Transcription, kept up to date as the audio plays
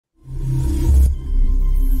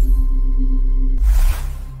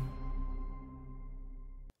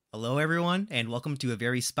Hello, everyone, and welcome to a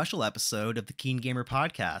very special episode of the KeenGamer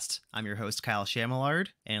podcast. I'm your host, Kyle Shamillard,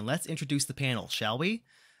 and let's introduce the panel, shall we?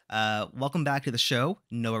 Welcome back to the show,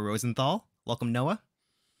 Noah Rosenthal. Welcome, Noah.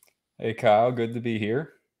 Hey, Kyle. Good to be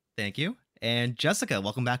here. Thank you. And Jessica,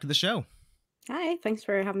 welcome back to the show. Hi, thanks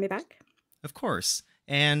for having me back. Of course.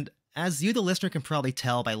 And as you, the listener, can probably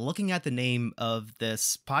tell by looking at the name of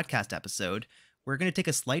this podcast episode, we're going to take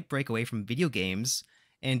a slight break away from video games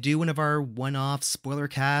and do one of our one-off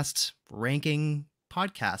Spoilercast ranking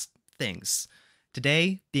podcast things.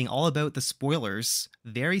 Today, being all about the spoilers,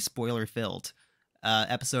 very spoiler-filled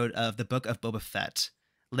episode of the Book of Boba Fett.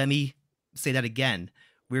 Let me say that again.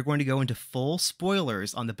 We're going to go into full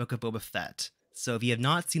spoilers on the Book of Boba Fett. So if you have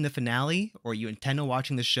not seen the finale, or you intend on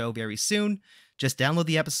watching the show very soon, just download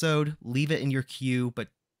the episode, leave it in your queue, but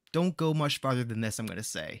don't go much farther than this, I'm going to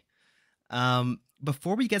say.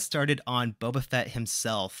 Before we get started on Boba Fett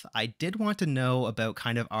himself, I did want to know about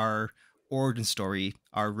kind of our origin story,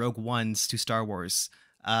 our Rogue Ones to Star Wars.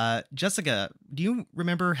 Jessica, do you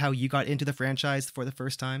remember how you got into the franchise for the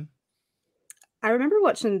first time? I remember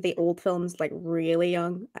watching the old films like really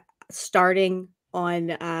young, starting on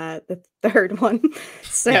the third one.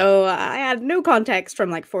 So I had no context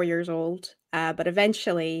from like 4 years old. But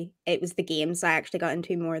eventually it was the games I actually got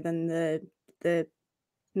into more than the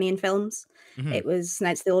main films. Mhm. It was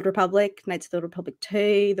Knights of the Old Republic, Knights of the Old Republic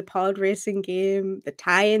 2, the pod racing game, the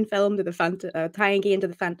tie-in film to the tie-in game to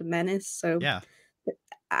the Phantom Menace. So Yeah.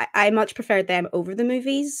 I much preferred them over the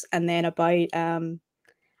movies. And then about I'd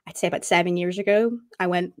say about 7 years ago, I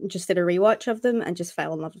went and just did a rewatch of them and just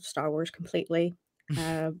fell in love with Star Wars completely.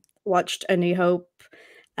 Watched A New Hope.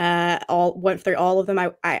 Went through all of them.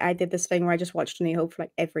 I did this thing where I just watched A New Hope for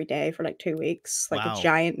like every day for like 2 weeks, like Wow. a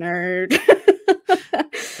giant nerd.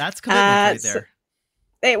 That's commitment right there.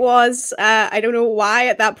 It was. I don't know why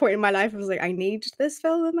at that point in my life I was like, I need this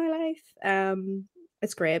film in my life.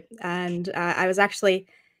 It's great, and I was actually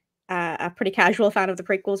a pretty casual fan of the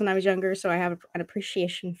prequels when I was younger, so I have an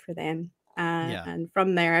appreciation for them. Yeah. And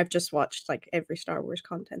from there, I've just watched like every Star Wars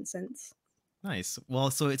content since. Nice. Well,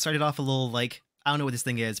 so it started off a little like, I don't know what this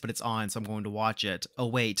thing is, but it's on, so I'm going to watch it. Oh,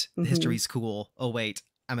 wait, the history's cool. Oh, wait,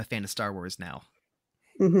 I'm a fan of Star Wars now.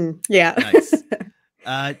 Yeah. Nice.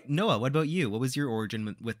 Noah, what about you? What was your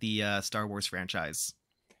origin with the Star Wars franchise?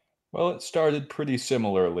 Well, it started pretty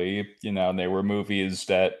similarly. They were movies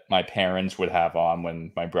that my parents would have on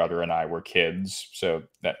when my brother and I were kids. So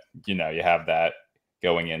that, you have that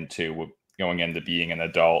going into being an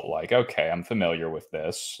adult. Like, okay, I'm familiar with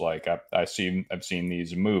this. Like, I've seen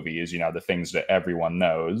these movies. The things that everyone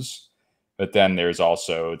knows. But then there's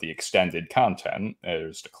also the extended content.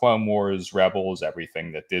 There's the Clone Wars, Rebels,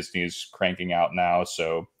 everything that Disney's cranking out now.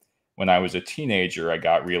 So when I was a teenager, I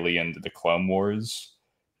got really into the Clone Wars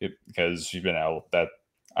because, that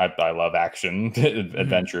I love action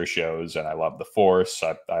adventure shows, and I love the Force.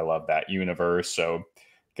 I love that universe. So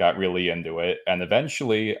got really into it. And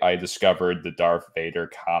eventually I discovered the Darth Vader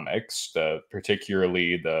comics,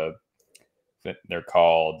 particularly they're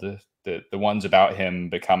called the ones about him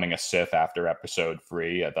becoming a Sith after episode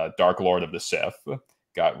 3, the Dark Lord of the Sith.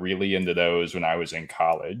 Got really into those when I was in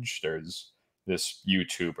college. There's this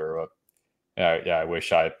YouTuber. I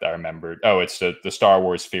wish I remembered. Oh, it's the Star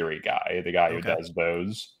Wars Theory guy, the guy who does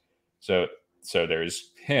those. So there's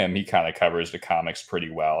him. He kind of covers the comics pretty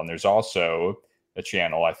well. And there's also a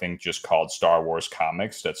channel, I think, just called Star Wars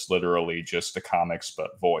Comics. That's literally just the comics,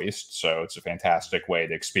 but voiced. So it's a fantastic way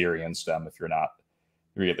to experience them if you're not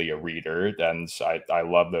really a reader. And I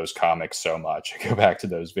love those comics so much. I go back to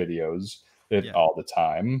those videos all the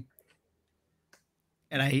time.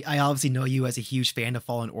 And I obviously know you as a huge fan of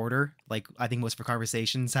Fallen Order. Like, I think most of our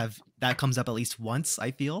conversations that comes up at least once,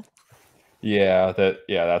 I feel. Yeah,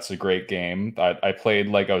 that's a great game. I played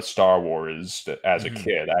Lego Star Wars as a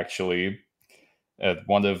kid, actually.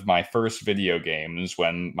 One of my first video games,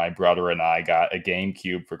 when my brother and I got a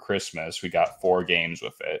GameCube for Christmas, we got 4 games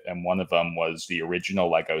with it. And one of them was the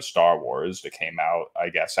original Lego Star Wars that came out, I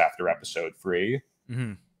guess, after episode 3.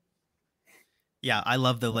 Yeah, I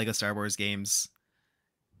love the Lego Star Wars games.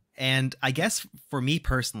 And I guess for me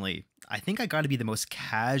personally, I think I got to be the most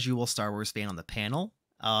casual Star Wars fan on the panel,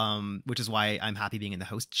 which is why I'm happy being in the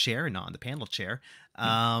host chair and not in the panel chair.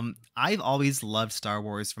 I've always loved Star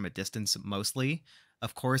Wars from a distance, mostly.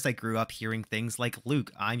 Of course, I grew up hearing things like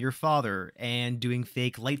Luke, I'm your father, and doing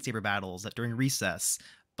fake lightsaber battles during recess.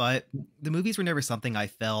 But the movies were never something I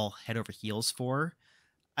fell head over heels for.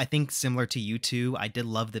 I think similar to you two, I did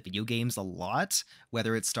love the video games a lot,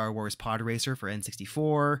 whether it's Star Wars Pod Racer for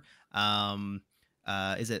N64,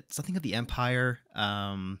 is it something of the Empire?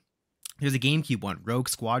 There's a GameCube one, Rogue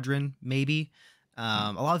Squadron, maybe.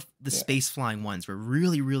 A lot of the space flying ones were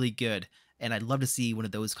really, really good, and I'd love to see one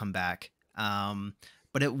of those come back.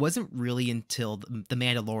 But it wasn't really until the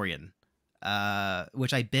Mandalorian,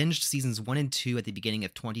 which I binged seasons 1 and 2 at the beginning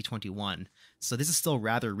of 2021. So this is still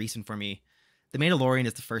rather recent for me. The Mandalorian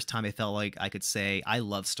is the first time I felt like I could say I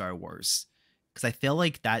love Star Wars, because I feel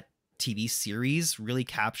like that TV series really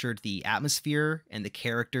captured the atmosphere and the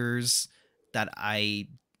characters that I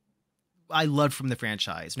loved from the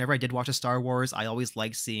franchise. Whenever I did watch a Star Wars, I always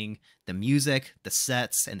liked seeing the music, the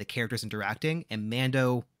sets, and the characters interacting, and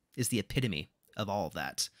Mando is the epitome of all of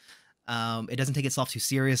that. It doesn't take itself too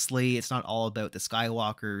seriously. It's not all about the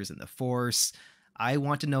Skywalkers and the Force. I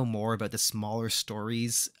want to know more about the smaller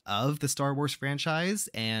stories of the Star Wars franchise,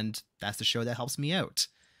 and that's the show that helps me out.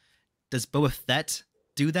 Does Boba Fett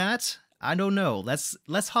do that? I don't know.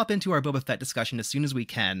 Let's hop into our Boba Fett discussion as soon as we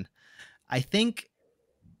can. I think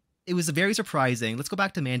it was very surprising. Let's go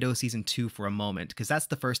back to Mando season 2 for a moment, because that's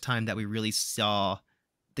the first time that we really saw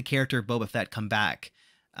the character Boba Fett come back.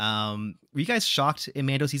 Were you guys shocked in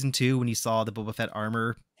Mando season 2 when you saw the Boba Fett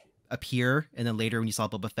armor appear, and then later when you saw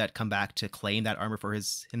Boba Fett come back to claim that armor for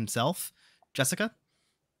himself? Jessica?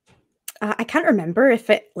 I can't remember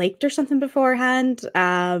if it leaked or something beforehand.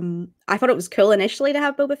 I thought it was cool initially to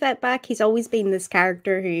have Boba Fett back. He's always been this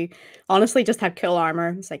character who honestly just had cool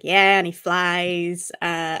armor. It's like, yeah, and he flies.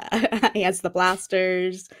 He has the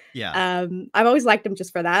blasters. Yeah. I've always liked him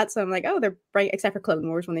just for that. So I'm like, oh, they're right, except for Clone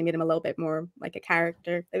Wars when they made him a little bit more like a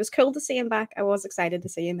character. It was cool to see him back. I was excited to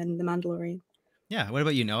see him in The Mandalorian. Yeah. What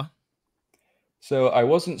about you, Noah? So I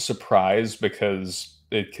wasn't surprised because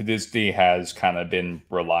Disney has kind of been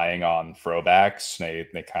relying on throwbacks.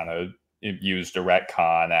 They kind of used a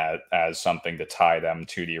retcon as something to tie them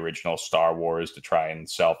to the original Star Wars to try and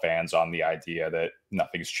sell fans on the idea that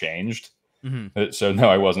nothing's changed. Mm-hmm. So no,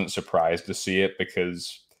 I wasn't surprised to see it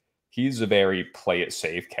because he's a very play it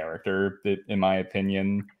safe character, in my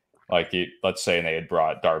opinion. Like, let's say they had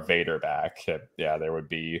brought Darth Vader back, yeah, there would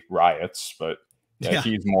be riots, but Yeah.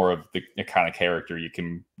 he's more of the kind of character you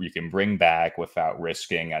can bring back without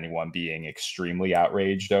risking anyone being extremely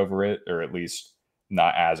outraged over it, or at least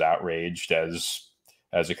not as outraged as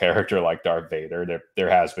a character like Darth Vader. There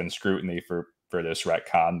has been scrutiny for this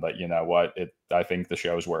retcon, but you know what? I think the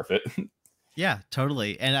show's worth it. Yeah,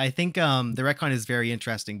 totally. And I think the retcon is very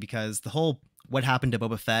interesting because the whole what happened to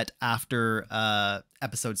Boba Fett after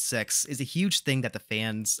episode 6 is a huge thing that the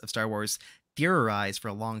fans of Star Wars theorized for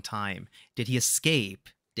a long time. Did he escape?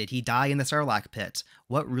 Did he die in the Sarlacc pit?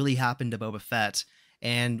 What really happened to Boba Fett?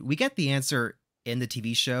 And we get the answer in the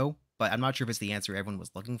TV show, but I'm not sure if it's the answer everyone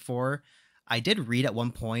was looking for. I did read at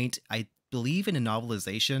one point, I believe in a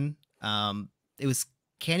novelization, it was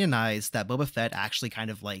canonized that Boba Fett actually kind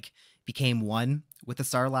of like became one with the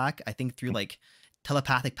Sarlacc, I think through like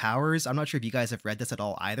telepathic powers. I'm not sure if you guys have read this at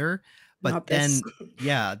all either. But then,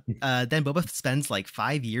 yeah, then Boba spends like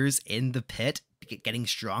 5 years in the pit, getting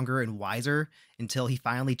stronger and wiser until he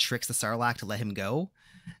finally tricks the Sarlacc to let him go.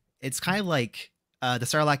 It's kind of like the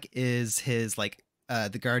Sarlacc is his like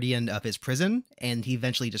the guardian of his prison, and he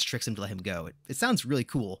eventually just tricks him to let him go. It sounds really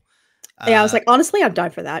cool. Yeah, I was like, honestly, I'm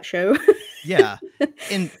down for that show. Yeah,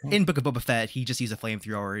 in Book of Boba Fett, he just used a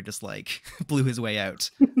flamethrower and just like blew his way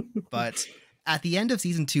out. But at the end of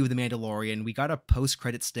season 2 of The Mandalorian, we got a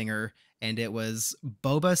post-credit stinger, and it was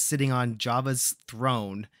Boba sitting on Jabba's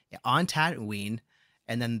throne on Tatooine,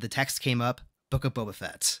 and then the text came up, Book of Boba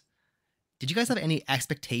Fett. Did you guys have any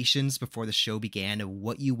expectations before the show began of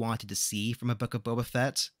what you wanted to see from a Book of Boba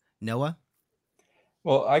Fett? Noah?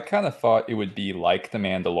 Well, I kind of thought it would be like The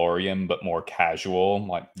Mandalorian, but more casual.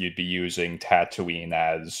 Like you'd be using Tatooine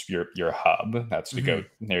as your hub. That's the go.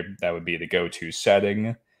 That would be the go-to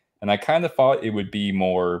setting. And I kind of thought it would be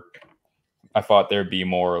more. I thought there'd be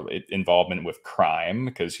more involvement with crime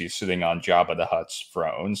because he's sitting on Jabba the Hutt's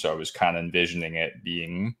throne. So I was kind of envisioning it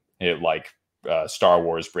being like Star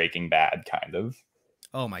Wars Breaking Bad, kind of.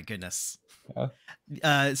 Oh my goodness.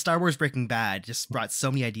 Yeah. Star Wars Breaking Bad just brought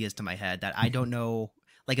so many ideas to my head that I don't know.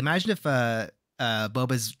 Like, imagine if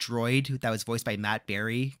Boba's droid that was voiced by Matt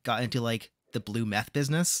Berry got into like the blue meth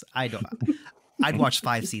business. I'd watch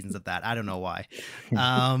 5 seasons of that. I don't know why.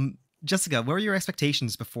 Jessica, what were your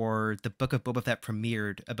expectations before the Book of Boba Fett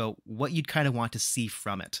premiered about what you'd kind of want to see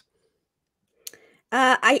from it?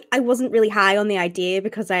 I wasn't really high on the idea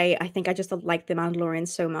because I think I just liked The Mandalorian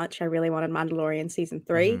so much. I really wanted Mandalorian season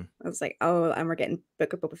 3. I was like, oh, and we're getting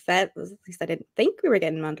Book of Boba Fett. At least I didn't think we were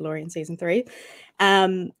getting Mandalorian season 3.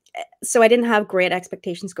 So I didn't have great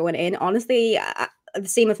expectations going in. Honestly, the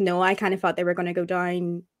same with Noah. I kind of thought they were going to go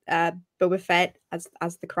down Boba Fett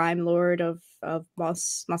as the crime lord of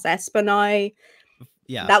Mos Espa now.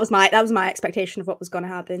 Yeah. That was my expectation of what was going to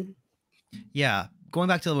happen. Yeah. Going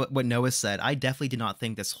back to what Noah said, I definitely did not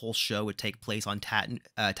think this whole show would take place on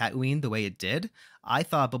Tatooine the way it did. I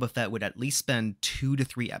thought Boba Fett would at least spend 2 to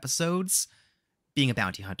 3 episodes being a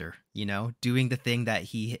bounty hunter, doing the thing that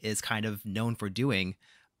he is kind of known for doing.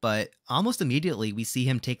 But almost immediately, we see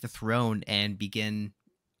him take the throne and begin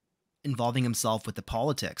involving himself with the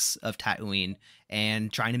politics of Tatooine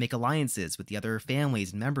and trying to make alliances with the other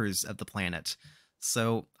families and members of the planet.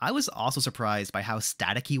 So I was also surprised by how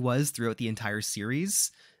static he was throughout the entire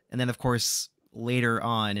series. And then, of course, later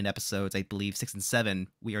on in episodes, I believe 6 and 7,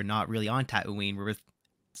 we are not really on Tatooine. We're with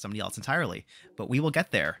somebody else entirely. But we will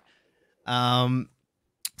get there.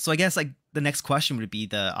 So I guess like the next question would be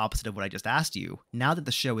the opposite of what I just asked you. Now that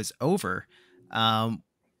the show is over,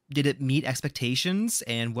 did it meet expectations,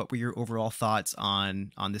 and what were your overall thoughts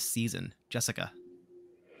on this season, Jessica?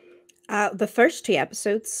 The first 2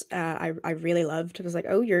 episodes, I really loved. I was like,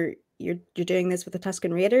 oh, you're doing this with the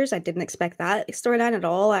Tusken Raiders. I didn't expect that storyline at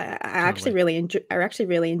all. I actually really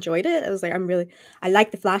enjoyed it. I was like, I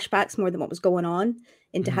like the flashbacks more than what was going on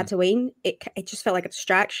into Tatooine. It just felt like a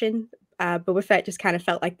distraction. Boba Fett just kind of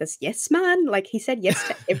felt like this yes man. Like he said yes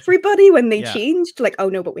to everybody when they changed. Like, oh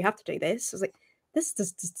no, but we have to do this. I was like, this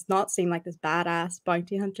does not seem like this badass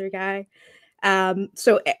bounty hunter guy.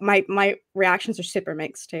 So my reactions are super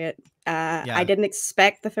mixed to it. I didn't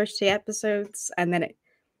expect the first 2 episodes, and then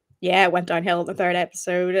it went downhill in the 3rd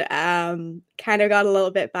episode. Kind of got a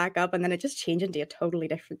little bit back up, and then it just changed into a totally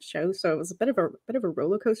different show. So it was a bit of a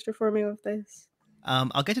roller coaster for me with this.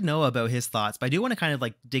 I'll get to Noah about his thoughts, but I do want to kind of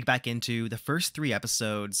like dig back into the first 3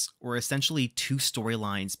 episodes were essentially 2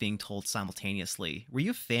 storylines being told simultaneously. Were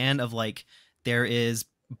you a fan of like there is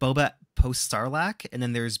Boba post Sarlacc, and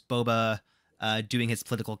then there's Boba doing his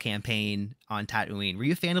political campaign on Tatooine? Were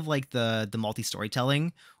you a fan of like the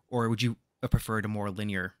multi-storytelling, or would you have preferred a more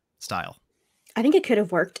linear style? I think it could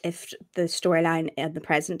have worked if the storyline in the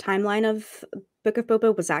present timeline of Book of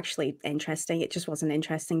Boba was actually interesting. It just wasn't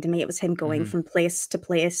interesting to me. It was him going from place to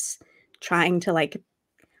place, trying to like,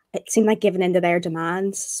 it seemed like giving into their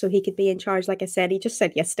demands so he could be in charge. Like I said, he just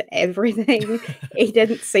said yes to everything. He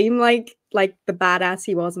didn't seem like the badass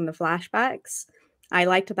he was in the flashbacks. I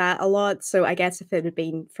liked that a lot. So I guess if it had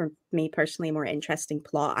been, for me personally, a more interesting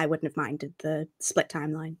plot, I wouldn't have minded the split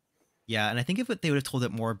timeline. Yeah, and I think if they would have told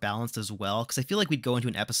it more balanced as well, because I feel like we'd go into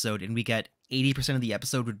an episode and we get 80% of the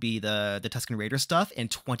episode would be the Tusken Raider stuff, and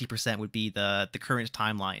 20% would be the current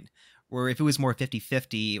timeline. Or if it was more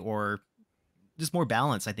 50-50 or just more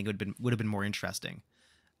balanced, I think it would have been more interesting.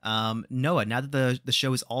 Noah, now that the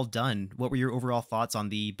show is all done, what were your overall thoughts on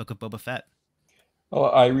the Book of Boba Fett?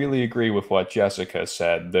 Well, I really agree with what Jessica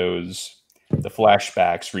said. The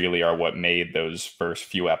flashbacks really are what made those first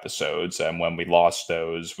few episodes, and when we lost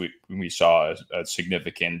those, we saw a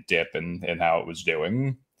significant dip in how it was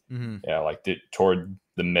doing. Yeah, like toward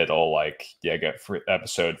the middle, like get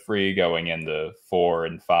episode 3 going into 4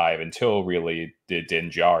 and 5 until really Din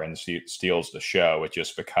Djarin steals the show. It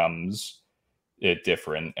just becomes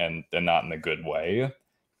different and not in a good way.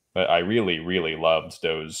 But I really, really loved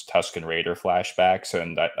those Tusken Raider flashbacks,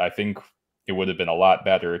 and I think it would have been a lot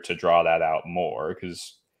better to draw that out more,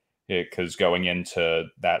 because going into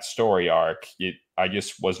that story arc, I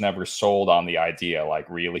just was never sold on the idea, like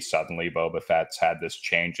really suddenly Boba Fett's had this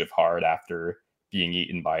change of heart after being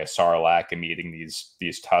eaten by a Sarlacc and meeting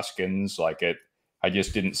these Tuskens. I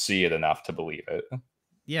just didn't see it enough to believe it.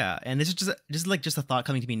 Yeah, and this is just a thought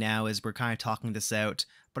coming to me now as we're kind of talking this out.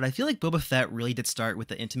 But I feel like Boba Fett really did start with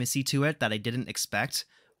the intimacy to it that I didn't expect.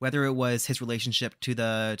 Whether it was his relationship to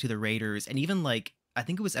the Raiders, and even like I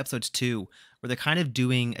think it was episode 2 where they're kind of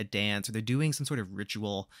doing a dance or they're doing some sort of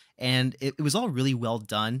ritual, and it was all really well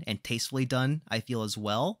done and tastefully done, I feel, as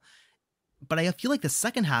well. But I feel like the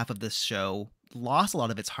second half of this show lost a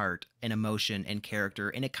lot of its heart and emotion and character,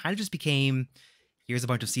 and it kind of just became, here's a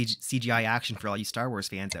bunch of CGI action for all you Star Wars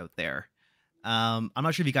fans out there. I'm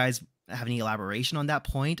not sure if you guys have any elaboration on that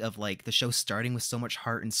point of like the show starting with so much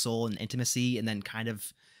heart and soul and intimacy, and then kind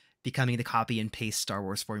of becoming the copy and paste Star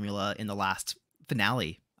Wars formula in the last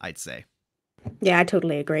finale, I'd say. Yeah, I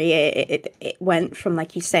totally agree. It went from,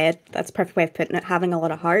 like you said, that's a perfect way of putting it, having a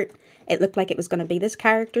lot of heart. It looked like it was going to be this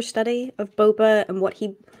character study of Boba and what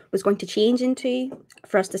he was going to change into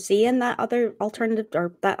for us to see in that other alternative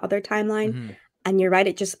or that other timeline. And you're right,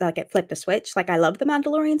 it just like it flipped a switch. Like I love the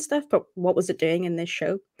Mandalorian stuff, but what was it doing in this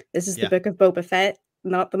show? This is the Book of Boba Fett,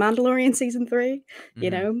 not the Mandalorian season 3,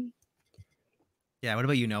 you know? Yeah, what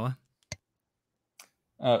about you, Noah?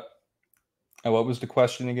 What was the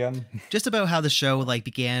question again? Just about how the show like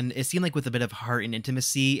began. It seemed like with a bit of heart and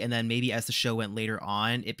intimacy, and then maybe as the show went later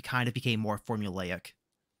on, it kind of became more formulaic.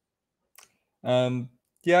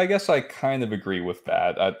 Yeah, I guess I kind of agree with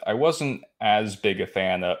that. I wasn't as big a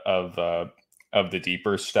fan of the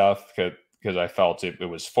deeper stuff because I felt it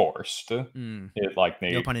was forced. Mm, It like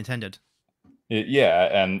no pun intended.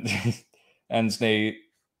 yeah, and and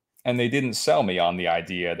they didn't sell me on the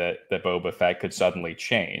idea that Boba Fett could suddenly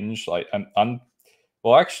change. Like,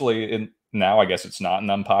 well, actually, now I guess it's not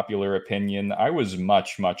an unpopular opinion. I was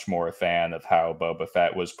much more a fan of how Boba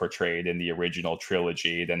Fett was portrayed in the original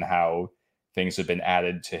trilogy than how things have been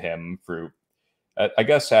added to him through. I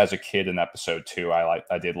guess as a kid in Episode 2,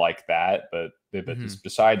 I did like that, but Hmm.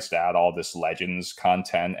 besides that, all this Legends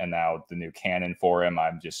content and now the new canon for him,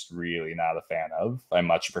 I'm just really not a fan of. I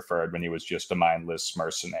much preferred when he was just a mindless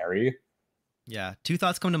mercenary. Yeah, two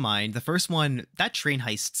thoughts come to mind. The first one, that train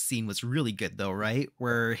heist scene was really good though, right?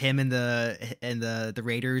 Where him and the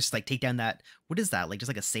raiders like take down that, what is that? Like just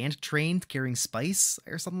like a sand train carrying spice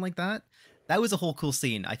or something like that. That was a whole cool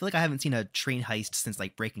scene. I feel like I haven't seen a train heist since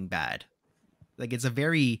like Breaking Bad. Like it's a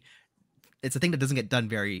thing that doesn't get done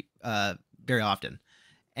very often.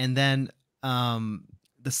 And then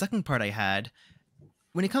the second part I had,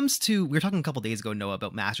 when it comes to, we were talking a couple days ago, Noah,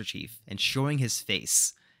 about Master Chief and showing his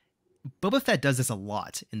face. Boba Fett does this a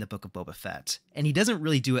lot in the Book of Boba Fett, and he doesn't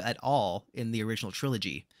really do it at all in the original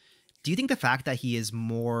trilogy. Do you think the fact that he is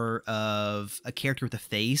more of a character with a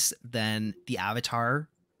face than the avatar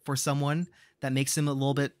for someone that makes him a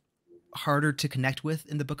little bit harder to connect with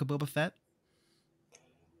in the Book of Boba Fett?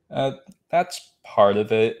 Uh, that's part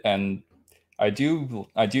of it, and I do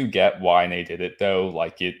get why they did it though.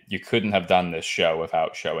 Like you couldn't have done this show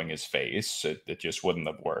without showing his face. It just wouldn't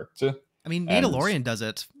have worked. I mean, And Mandalorian does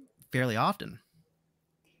it fairly often.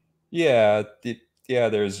 yeah, yeah,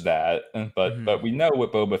 there's that. Hmm. But we know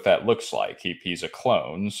what Boba Fett looks like. He's a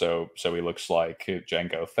clone, so he looks like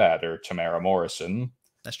Jango Fett or Tamara Morrison.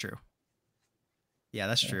 That's true. Yeah,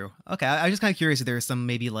 that's Yeah. true. Okay, I was just kind of curious if there's some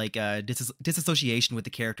maybe like disassociation with the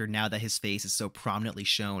character now that his face is so prominently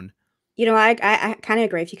shown. You know, I kind of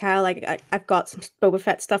agree with you, Kyle. Like, I've got some Boba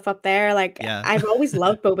Fett stuff up there. Like, Yeah. I've always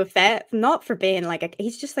loved Boba Fett, not for being like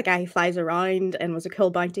he's just the guy who flies around and was a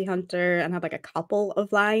cool bounty hunter and had like a couple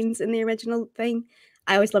of lines in the original thing.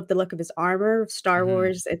 I always loved the look of his armor of Star Hmm.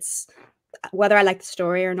 Wars. It's whether I like the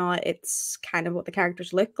story or not, it's kind of what the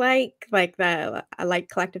characters look like. Like I like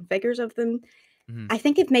collecting figures of them. Hmm. I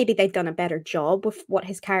think if maybe they'd done a better job with what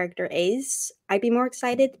his character is, I'd be more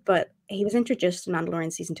excited, but he was introduced in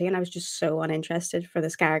Mandalorian season 2, and I was just so uninterested for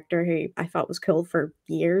this character who I thought was cool for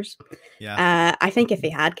years. Yeah. I think if he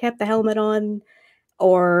had kept the helmet on,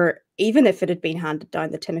 or even if it had been handed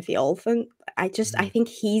down to Timothy Olyphant, I Hmm. think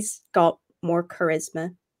he's got more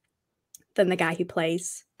charisma than the guy who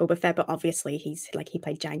plays Boba Fett, but obviously he's like he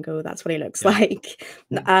played Django, that's what he looks Yeah. like.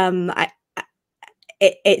 I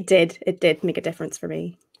it did make a difference for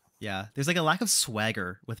me. Yeah. There's like a lack of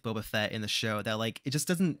swagger with Boba Fett in the show that like it just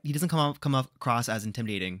doesn't he doesn't come across as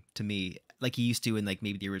intimidating to me like he used to in like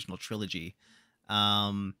maybe the original trilogy.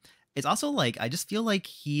 Um it's also like I just feel like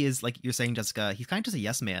he is like you're saying, Jessica, he's kind of just a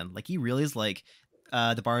yes man. Like he really is like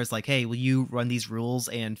the bar is like, hey, will you run these rules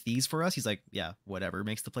and fees for us? He's like, yeah, whatever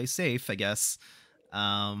makes the place safe, I guess.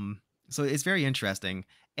 So it's very interesting.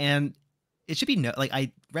 And it should be no like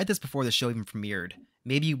I read this before the show even premiered.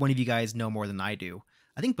 Maybe one of you guys know more than I do.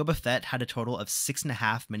 I think Boba Fett had a total of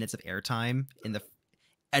 6.5 minutes of airtime in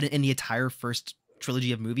the entire first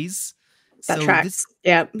trilogy of movies. That So tracks.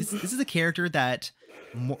 Yeah. this is a character that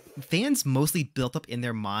fans mostly built up in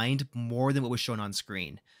their mind more than what was shown on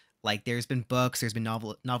screen. Like there's been books, there's been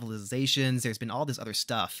novelizations, there's been all this other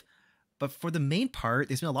stuff. But for the main part,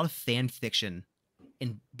 there's been a lot of fan fiction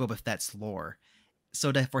in Boba Fett's lore.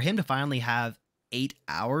 So for him to finally have 8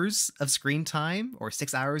 hours of screen time or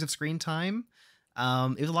 6 hours of screen time,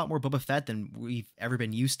 it was a lot more Boba Fett than we've ever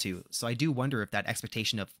been used to. So I do wonder if that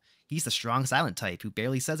expectation of he's the strong silent type who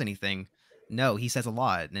barely says anything. No, he says a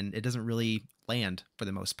lot, and it doesn't really land for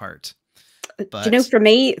the most part. Do you know, But for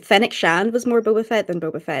me, Fennec Shand was more Boba Fett than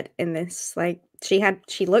Boba Fett in this. Like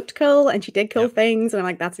she looked cool and she did cool yep, things, and I'm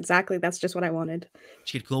like, that's just what I wanted.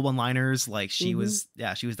 she had cool one-liners. Like Hmm. she was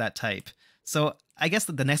that type. So I guess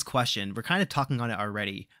the next question, we're kind of talking on it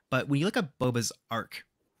already, but when you look at Boba's arc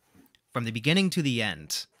from the beginning to the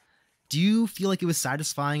end, do you feel like it was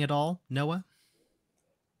satisfying at all, Noah?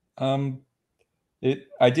 Um,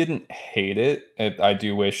 I didn't hate it. I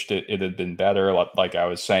do wish that it had been better. Like I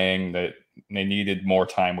was saying, that they needed more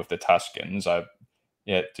time with the Tuscans.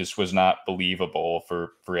 it just was not believable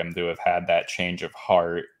for him to have had that change of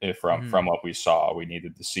heart from what we saw. We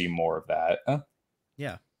needed to see more of that.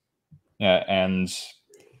 Yeah. Yeah, and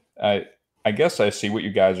I guess I see what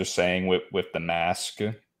you guys are saying with the mask,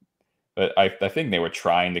 but I think they were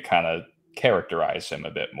trying to kind of characterize him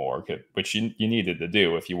a bit more, which you needed to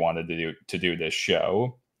do if you wanted to do this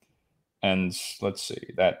show. And let's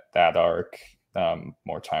see that arc,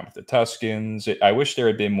 more time with the Tuscans. I wish there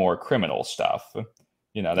had been more criminal stuff.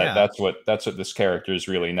 Yeah. That's what this character is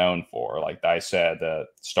really known for. Like I said,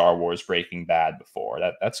 Star Wars Breaking Bad before.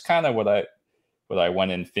 That's kind of what I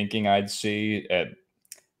went in thinking I'd see,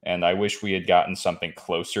 and I wish we had gotten something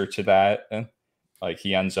closer to that. Like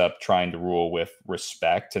he ends up trying to rule with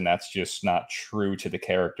respect, and that's just not true to the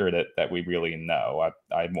character that we really know.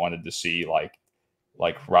 I wanted to see like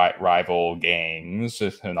rival gangs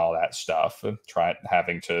and all that stuff,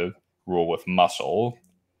 having to rule with muscle.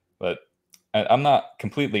 But I'm not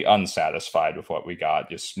completely unsatisfied with what we got.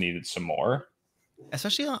 Just needed some more.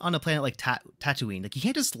 Especially on a planet like Tatooine. Like, you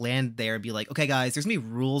can't just land there and be like, okay, guys, there's gonna be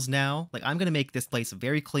rules now. Like, I'm gonna make this place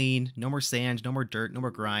very clean. No more sand, no more dirt, no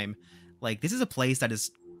more grime. Like, this is a place that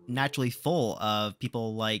is naturally full of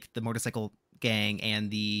people like the motorcycle gang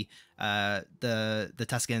and the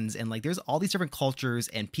Tuscans, and like there's all these different cultures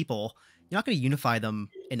and people. You're not gonna unify them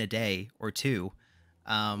in a day or two.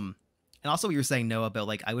 And also what you were saying, Noah, about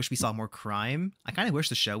like, I wish we saw more crime. I kind of wish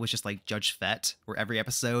the show was just like Judge Fett, where every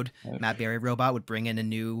episode Matt Berry robot would bring in a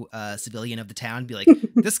new civilian of the town and be like,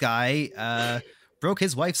 this guy broke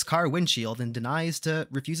his wife's car windshield and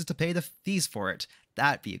refuses to pay the fees for it.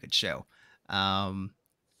 That'd be a good show.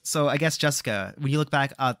 So I guess, Jessica, when you look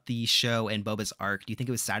back at the show and Boba's arc, do you think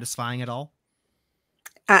it was satisfying at all?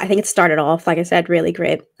 I think it started off, like I said, really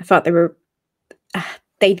great. I thought they were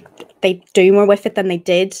they do more with it than they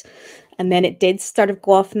did. And then it did sort of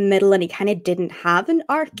go off in the middle, and he kind of didn't have an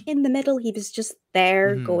arc in the middle. He was just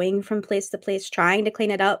there going from place to place, trying to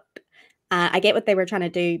clean it up. I get what they were trying to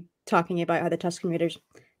do, talking about how the Tusken Raiders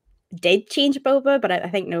did change Boba, but I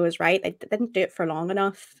think Noah's right. They didn't do it for long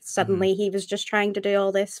enough. Suddenly he was just trying to do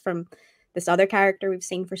all this from this other character we've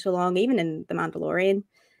seen for so long, even in The Mandalorian.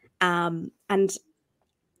 And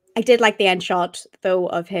I did like the end shot, though,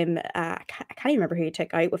 of him. I can't even remember who he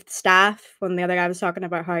took out with the staff, when the other guy was talking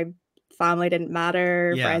about how family didn't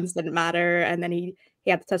matter, friends didn't matter, and then he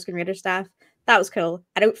had the Tusken Raider staff. That was cool.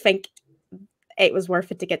 I don't think it was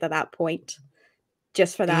worth it to get to that point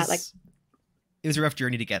just for that. It was a rough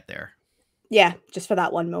journey to get there. Yeah, just for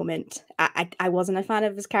that one moment. I wasn't a fan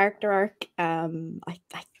of his character arc. I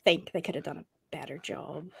think they could have done a better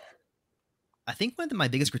job. I think one of my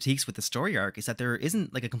biggest critiques with the story arc is that there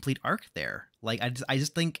isn't like a complete arc there. Like, I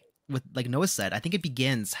just think, with like Noah said, I think it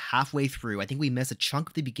begins halfway through. I think we miss a chunk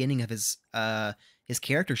of the beginning of his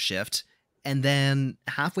character shift, and then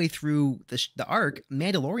halfway through the arc,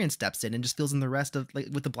 Mandalorian steps in and just fills in the rest of, like,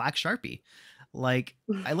 with the black Sharpie. Like,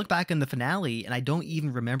 I look back in the finale and I don't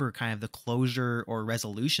even remember kind of the closure or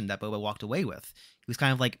resolution that Boba walked away with. He was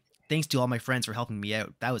kind of like, thanks to all my friends for helping me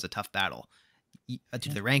out. That was a tough battle. To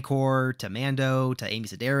the Rancor, to Mando, to Amy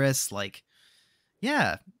Sedaris. Like,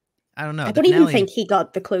 yeah, I don't know. I don't even think he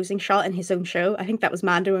got the closing shot in his own show. I think that was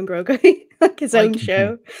Mando and Grogu, like his own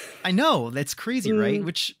show. I know, that's crazy, right?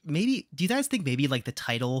 Which maybe, do you guys think maybe like the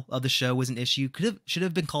title of the show was an issue? Should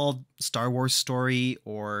have been called Star Wars Story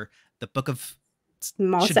or the Book of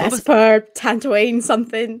Mos Espa, Tatooine,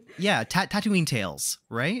 something. Yeah, Tatooine Tales,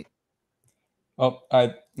 right? Well,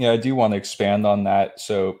 I do want to expand on that.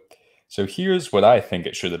 So here's what I think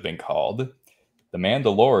it should have been called: The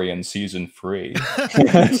Mandalorian Season 3.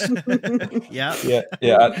 Yeah.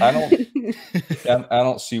 I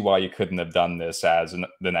don't see why you couldn't have done this as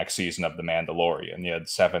the next season of The Mandalorian. You had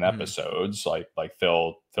 7 episodes, like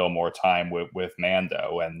fill more time with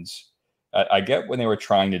Mando. And I get when they were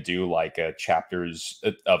trying to do like chapters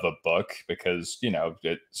of a book, because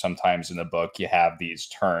sometimes in a book you have these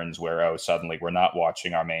turns where suddenly we're not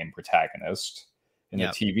watching our main protagonist. In a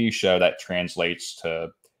TV show, that translates to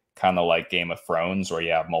kind of like Game of Thrones, where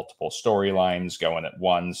you have multiple storylines going at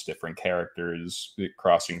once, different characters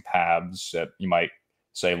crossing paths. You might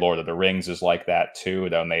say Lord of the Rings is like that too,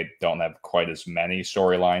 though they don't have quite as many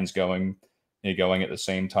storylines going at the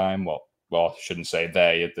same time. Well, I shouldn't say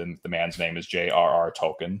they. The man's name is J.R.R.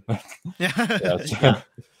 Tolkien.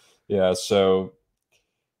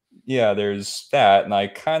 There's that, and I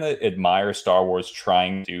kind of admire Star Wars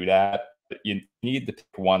trying to do that. But you need to pick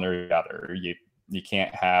one or the other. You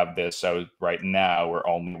can't have this. So right now we're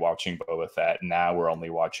only watching Boba Fett. Now we're only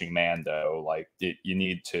watching Mando. Like, you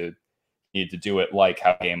need to do it like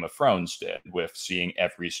how Game of Thrones did, with seeing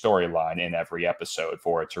every storyline in every episode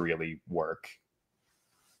for it to really work.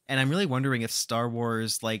 And I'm really wondering if Star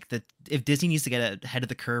Wars, like if Disney needs to get ahead of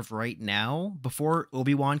the curve right now, before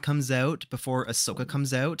Obi-Wan comes out, before Ahsoka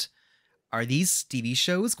comes out, are these TV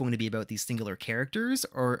shows going to be about these singular characters,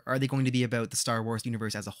 or are they going to be about the Star Wars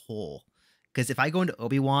universe as a whole? Because if I go into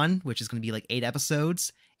Obi-Wan, which is going to be like 8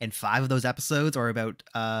 episodes, and 5 of those episodes are about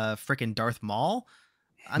frickin' Darth Maul,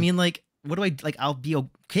 I mean, like, what do I like? I'll be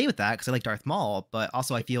okay with that because I like Darth Maul, but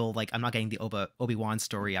also I feel like I'm not getting the Obi-Wan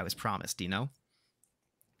story I was promised. You know?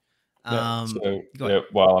 Yeah, so Go ahead.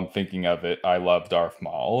 while I'm thinking of it, I love Darth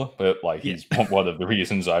Maul, but like Yeah. he's one of the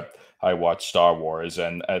reasons I watch Star Wars,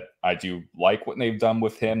 and I do like what they've done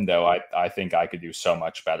with him. Though I think I could do so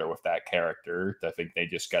much better with that character. I think they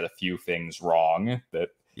just got a few things wrong that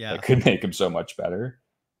Yeah. could make him so much better.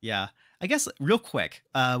 Yeah. I guess real quick,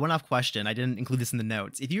 one-off question. I didn't include this in the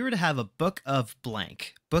notes. If you were to have a book of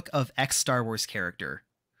blank, book of X Star Wars character,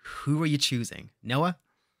 who are you choosing? Noah?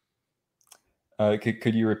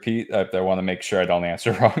 Could you repeat? I want to make sure I don't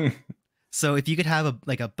answer wrong. So if you could have a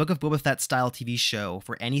Book of Boba Fett style TV show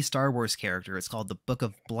for any Star Wars character, it's called the Book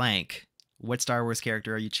of Blank. What Star Wars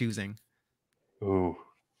character are you choosing? Ooh.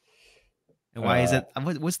 And why is it?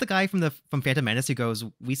 What's the guy from Phantom Menace who goes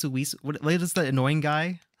Weesu Weesu? What is the annoying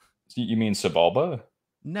guy? You mean Sebulba?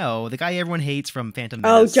 No, the guy everyone hates from Phantom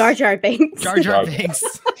Oh, Menace. Jar Jar Binks. Jar Jar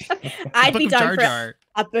Binks. I'd be down Jar for Jar.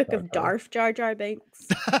 a book of Darth Jar Jar Binks.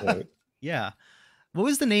 Yeah. What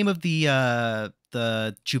was the name of the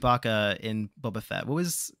Chewbacca in Boba Fett? What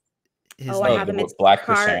was his Oh, I name? have him. It's Black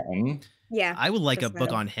Car- Chrysanthemum. Yeah. I would like a Chrysanthemum.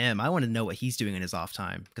 book on him. I want to know what he's doing in his off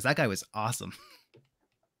time because that guy was awesome.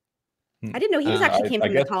 I didn't know he was actually came I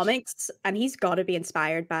from guess- the comics, and he's got to be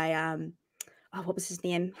inspired by oh, what was his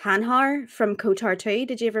name? Hanhar from KOTOR 2.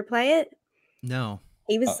 Did you ever play it? No.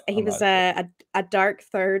 He was I'm not sure. a dark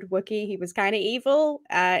third Wookiee. He was kind of evil.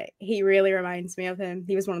 He really reminds me of him.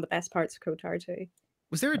 He was one of the best parts of KOTOR 2.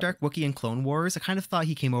 Was there a Dark Wookiee in Clone Wars? I kind of thought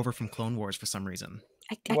he came over from Clone Wars for some reason.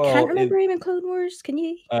 I Well, can't remember him in Clone Wars. Can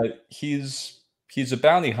you? He's a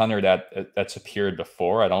bounty hunter that's appeared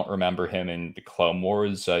before. I don't remember him in the Clone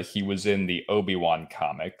Wars. He was in the Obi-Wan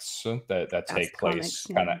comics that take place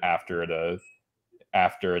kind of after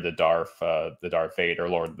the Darth Vader,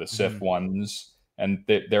 Lord of the Sith ones. And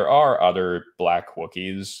there are other black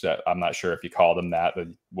Wookiees. I'm not sure if you call them that,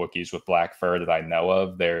 the Wookiees with black fur that I know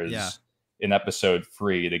of. There's in episode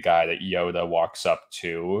 3, the guy that Yoda walks up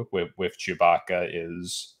to with Chewbacca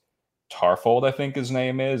is Tarfold, I think his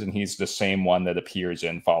name is, and he's the same one that appears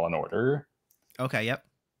in Fallen Order. Okay, yep.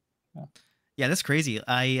 Yeah, that's crazy.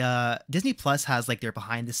 Disney Plus has like their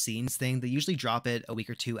behind the scenes thing. They usually drop it a week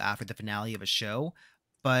or two after the finale of a show.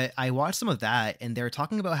 But I watched some of that, and they're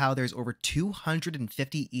talking about how there's over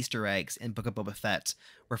 250 Easter eggs in Book of Boba Fett,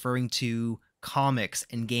 referring to comics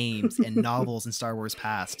and games and novels in Star Wars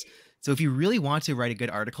past. So if you really want to write a good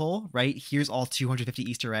article, right, here's all 250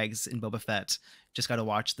 Easter eggs in Boba Fett. Just got to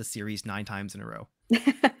watch the series 9 times in a row.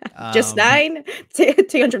 Just 9?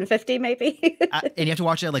 250 maybe? And you have to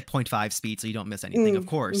watch it at like 0.5 speed so you don't miss anything, of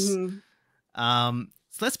course.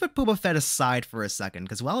 So let's put Boba Fett aside for a second,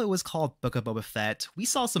 because while it was called Book of Boba Fett, we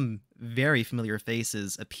saw some very familiar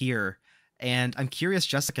faces appear. And I'm curious,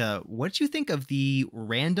 Jessica, what did you think of the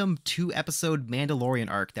random 2-episode Mandalorian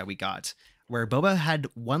arc that we got, where Boba had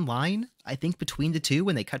one line, I think, between the two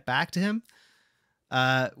when they cut back to him?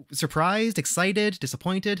 Surprised, excited,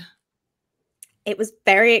 disappointed? It was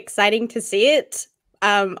very exciting to see it.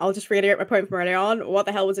 I'll just reiterate my point from earlier on. What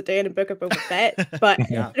the hell was it doing in Book of Boba Fett? But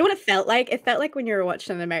you know what it felt like? It felt like when you were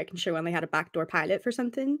watching an American show and they had a backdoor pilot for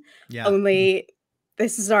something. Yeah. Only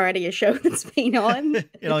this is already a show that's been on.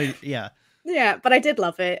 Yeah. Yeah, but I did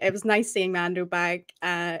love it. It was nice seeing Mando back.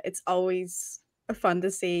 It's always fun to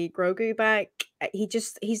see Grogu back.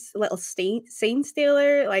 He's a little scene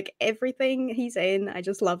stealer. Like everything he's in, I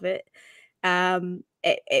just love it.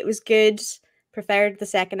 It was good. Preferred the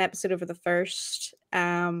second episode over the first.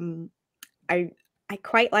 I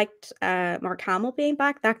quite liked Mark Hamill being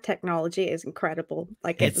back. That technology is incredible.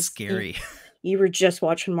 Like it's scary. You were just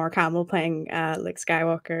watching Mark Hamill playing Luke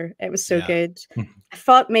Skywalker. It was so good. I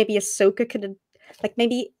thought maybe Ahsoka could have, like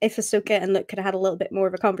maybe if Ahsoka and Luke could have had a little bit more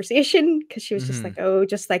of a conversation, because she was just like, oh,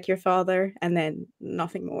 just like your father, and then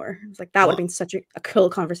nothing more. It was like that would have been such a cool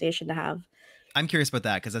conversation to have. I'm curious about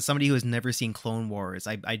that, because as somebody who has never seen Clone Wars,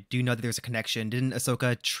 I do know that there's a connection. Didn't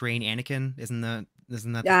Ahsoka train Anakin? Isn't that the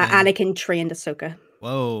thing? Anakin trained Ahsoka.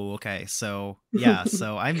 Whoa, okay. So yeah,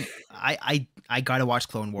 so I gotta watch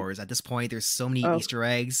Clone Wars. At this point, there's so many Oh, Easter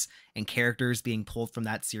eggs and characters being pulled from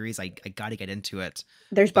that series. I gotta get into it.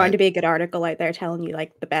 there's bound But to be a good article out there telling you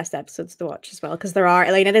like the best episodes to watch as well, because there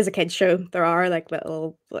are, like, it is a kids show. There are like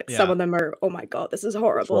little, like, some yeah. of them are, oh my god, this is It's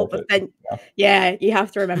horrible. worth But it. then, Yeah. yeah, you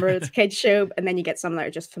have to remember it's a kids show, and then you get some that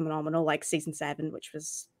are just phenomenal, like season 7, which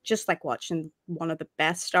was just like watching one of the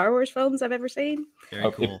best Star Wars films I've ever seen.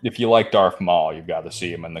 Very cool. If you like Darth Maul, you've got to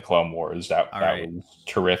see him in the Clone Wars. That All that right. was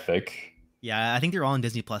terrific. Yeah, I think they're all on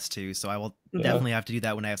Disney Plus too, so I will Mhm. definitely have to do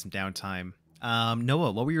that when I have some downtime.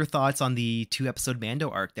 Noah, what were your thoughts on the 2-episode Mando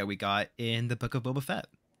arc that we got in the Book of Boba Fett?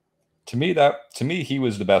 To me, he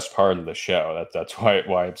was the best part of the show. That's why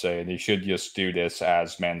I'm saying he should just do this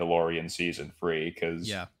as Mandalorian season 3, because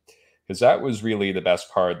Yeah. that was really the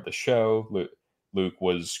best part of the show. Luke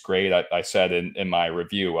was great. I said in my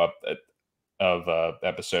review of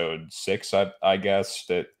episode 6, I guess,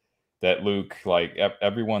 that Luke, like,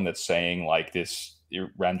 everyone that's saying like this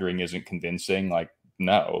rendering isn't convincing, like,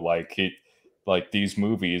 no, like these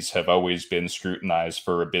movies have always been scrutinized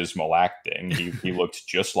for abysmal acting. He looked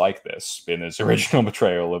just like this in his original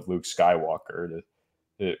portrayal of Luke Skywalker.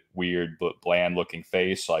 The weird, bland looking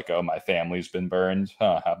face, like, oh, my family's been burned.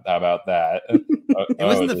 Huh? How about that? It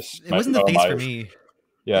wasn't the face for me.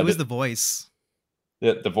 Yeah, It was the voice.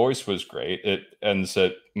 the voice was great. It ends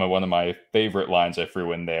at one of my favorite lines I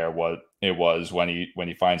threw in there was when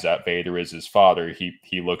he finds out Vader is his father.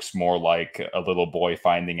 He looks more like a little boy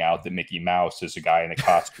finding out that Mickey Mouse is a guy in a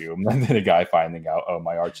costume than a guy finding out, oh,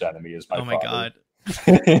 my arch enemy is my Oh my father.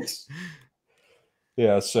 god.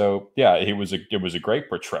 Yeah, so yeah, it was a great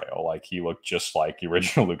portrayal. Like, he looked just like the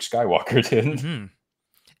original Luke Skywalker did. Mm-hmm.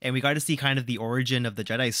 And we got to see kind of the origin of the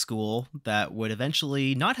Jedi School that would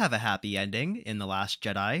eventually not have a happy ending in The Last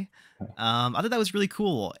Jedi. I thought that was really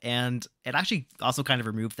cool, and it actually also kind of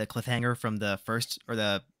removed the cliffhanger from the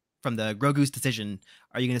from the Grogu's decision.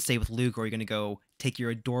 Are you going to stay with Luke, or are you going to go take your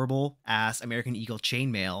adorable ass American Eagle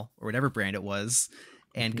chainmail or whatever brand it was,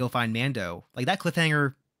 and go find Mando? Like, that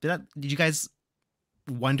cliffhanger. Did you guys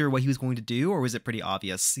wonder what he was going to do, or was it pretty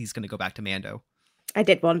obvious he's going to go back to Mando? I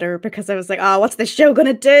did wonder, because I was like, oh, what's this show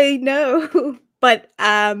gonna do? No. But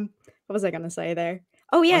what was I gonna say there?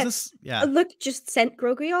 Oh yeah, Yeah. Luke just sent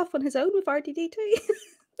Grogu off on his own with RDD2.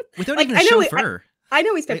 Without Like, even a chauffeur. I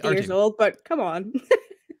know he's Like 50 years R2. old, but come on.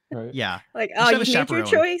 Right. Yeah. Like, You oh, should have you a made your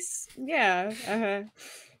chaperone. choice. Yeah. Uh-huh.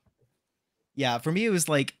 Yeah, for me, it was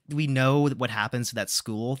like, we know what happens to that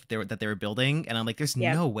school that they were building, and I'm like, there's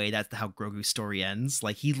Yeah. no way that's how Grogu's story ends.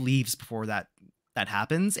 Like, he leaves before that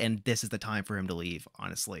happens, and this is the time for him to leave,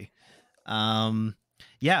 honestly.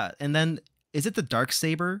 Yeah, and then, is it the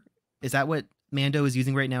Darksaber? Is that what Mando is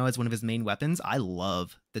using right now as one of his main weapons? I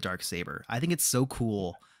love the Darksaber. I think it's so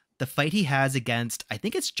cool. The fight he has against, I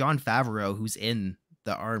think it's Jon Favreau who's in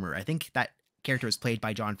the armor. I think that character is played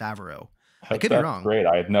by Jon Favreau. I could be wrong. Great.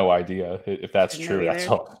 I had no idea if that's Didn't true. know That's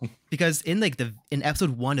either. all. Because in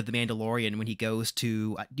episode 1 of The Mandalorian, when he goes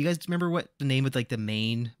to, do you guys remember what the name of like the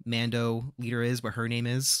main Mando leader is? What her name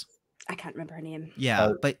is? I can't remember her name.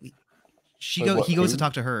 Yeah, but he goes who? to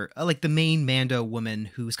talk to her, like the main Mando woman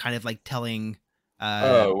who's kind of like telling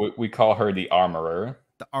We call her the Armorer.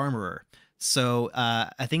 the armorer. So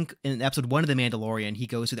I think in episode 1 of The Mandalorian, he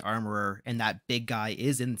goes to the armorer, and that big guy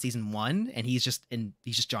is in season 1, and he's just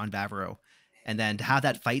Jon Favreau. And then to have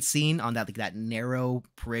that fight scene on that, like, that narrow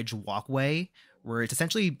bridge walkway where it's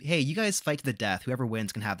essentially, hey, you guys fight to the death. Whoever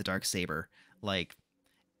wins can have the Darksaber. Like,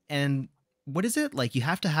 and what is it? Like, you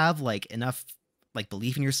have to have like enough like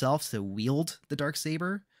belief in yourself to wield the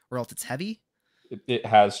Darksaber, or else it's heavy. It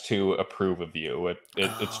has to approve of you.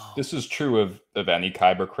 Oh. This is true of any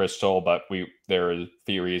kyber crystal, but there are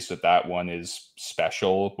theories that one is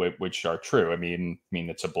special, which are true. I mean,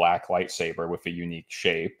 it's a black lightsaber with a unique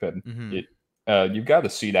shape, and you've got to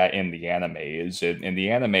see that in the animes. In the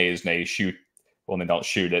animes, they shoot. Well, they don't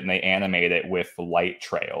shoot it, and they animate it with light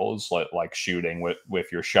trails, like shooting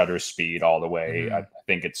with your shutter speed all the way. I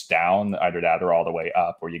think it's down, either that or all the way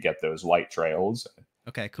up, where you get those light trails.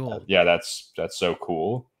 Okay, cool. Yeah, that's so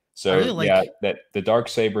cool. So really that the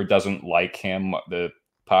Darksaber doesn't like him. The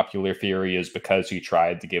popular theory is because he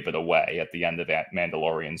tried to give it away at the end of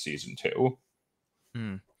Mandalorian season 2.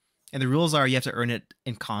 And the rules are you have to earn it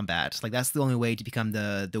in combat. Like, that's the only way to become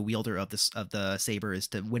the wielder of the saber, is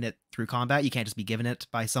to win it through combat. You can't just be given it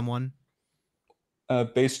by someone.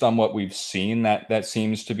 Based on what we've seen, that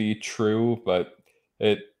seems to be true, but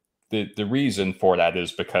the reason for that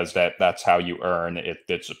is because that's how you earn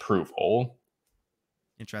its approval.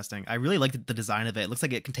 Interesting. I really like the design of it. It looks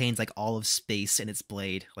like it contains like all of space in its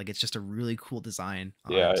blade. Like it's just a really cool design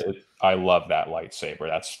on Yeah, it. I love that lightsaber.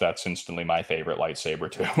 That's instantly my favorite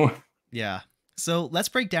lightsaber too. Yeah. So let's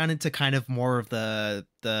break down into kind of more of the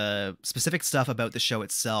specific stuff about the show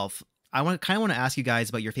itself. I want to ask you guys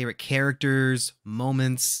about your favorite characters,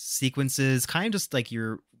 moments, sequences, kind of just like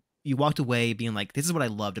you walked away being like, this is what I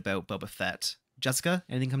loved about Boba Fett. Jessica,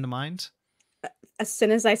 anything come to mind? As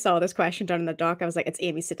soon as I saw this question done in the doc, I was like, it's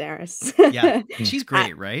Amy Sedaris. Yeah, she's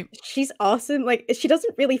great, right? She's awesome. Like, she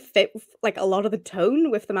doesn't really fit with, like, a lot of the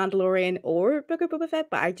tone with The Mandalorian or Book of Boba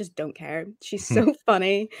Fett, but I just don't care. She's so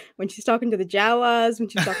funny when she's talking to the Jawas, when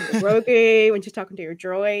she's talking to Grogu, when she's talking to your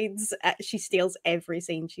droids. She steals every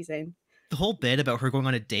scene she's in. The whole bit about her going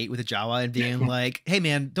on a date with a Jawa and being like, "Hey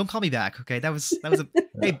man, don't call me back, okay? That was a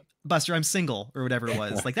hey Buster, I'm single," or whatever it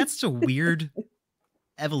was. Like that's such a weird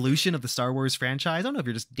evolution of the Star Wars franchise. I don't know if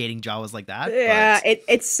you're just dating Jawas like that. Yeah, but...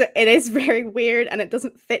 it is very weird and it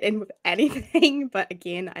doesn't fit in with anything. But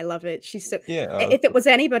again, I love it. She's so if it was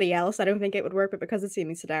anybody else, I don't think it would work. But because it's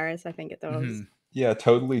Amy Sedaris, I think it does. Mm-hmm. Yeah,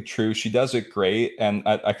 totally true. She does it great, and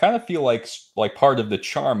I kind of feel like part of the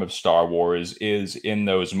charm of Star Wars is in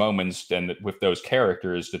those moments and with those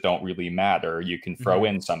characters that don't really matter. You can throw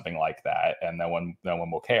in something like that, and no one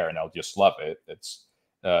will care, and they'll just love it. It's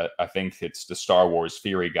I think it's the Star Wars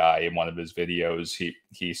theory guy in one of his videos.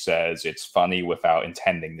 He says it's funny without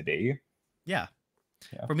intending to be. Yeah.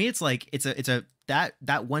 For me, it's like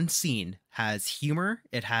that one scene has humor.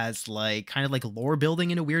 It has like kind of like lore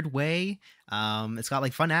building in a weird way. It's got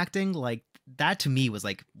like fun acting. Like that to me was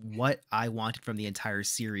like what I wanted from the entire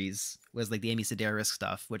series was like the Amy Sedaris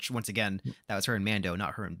stuff, which once again, that was her and Mando,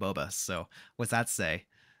 not her and Boba. So what's that say?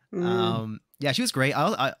 Yeah, she was great.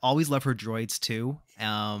 I always love her droids too.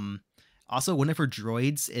 Also, one of her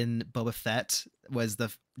droids in Boba Fett was the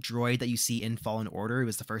droid that you see in Fallen Order. It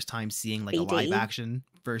was the first time seeing like BD. A live action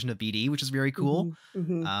version of BD, which is very cool.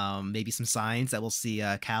 Maybe some signs that we'll see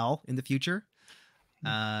Cal in the future.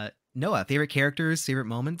 Noah, favorite characters, favorite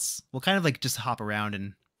moments? We'll kind of like just hop around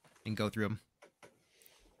and go through them.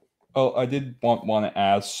 Oh, I did want to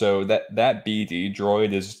ask. So that BD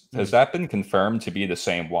droid has that been confirmed to be the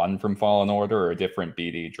same one from Fallen Order or a different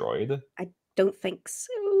BD droid? I don't think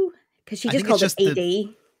so. Because she just called it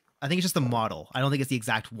AD. I think it's just the model. I don't think it's the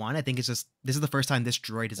exact one. I think it's just this is the first time this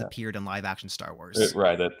droid has appeared in live action Star Wars.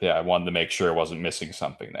 Right. I wanted to make sure I wasn't missing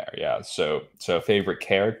something there. Yeah. So favorite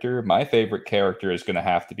character. My favorite character is going to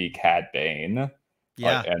have to be Cad Bane.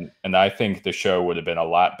 Yeah. And I think the show would have been a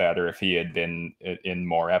lot better if he had been in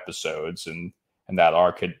more episodes and that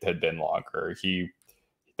arc had been longer.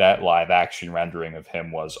 That live action rendering of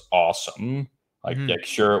him was awesome. Like,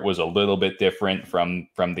 sure, it was a little bit different from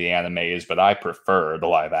the animes, but I prefer the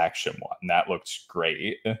live action one. That looks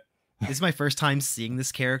great. This is my first time seeing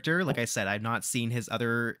this character. Like I said, I've not seen his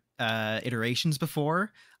other iterations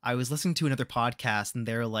before. I was listening to another podcast, and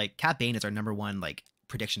they're like, Cat Bane is our #1 like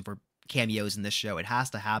prediction for cameos in this show. It has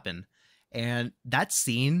to happen. And that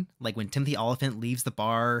scene, like when Timothy Oliphant leaves the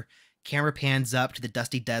bar, camera pans up to the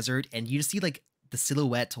dusty desert, and you just see like the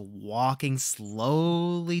silhouette walking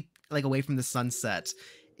slowly like away from the sunset.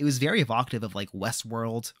 It was very evocative of like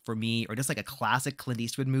Westworld for me, or just like a classic Clint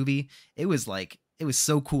Eastwood movie. It was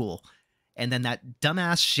so cool. And then that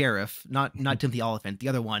dumbass sheriff, not Timothy Oliphant, the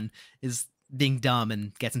other one, is being dumb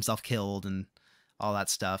and gets himself killed and all that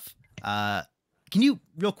stuff. Can you,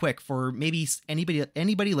 real quick, for maybe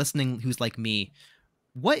anybody listening who's like me,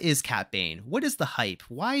 what is Cat Bane? What is the hype?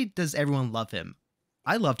 Why does everyone love him?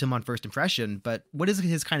 I loved him on first impression, but what is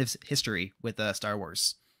his kind of history with Star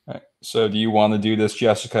Wars? All right. So do you want to do this,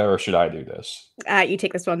 Jessica, or should I do this? You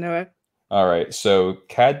take this one, Noah. All right. So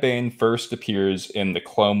Cad Bane first appears in the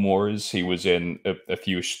Clone Wars. He was in a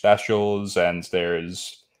few specials, and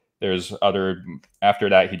there's other. After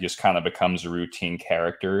that, he just kind of becomes a routine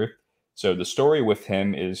character. So the story with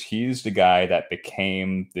him is he's the guy that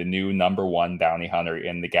became the new #1 bounty hunter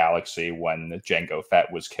in the galaxy when Jango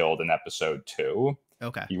Fett was killed in Episode 2.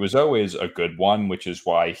 Okay. He was always a good one, which is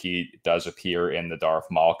why he does appear in the Darth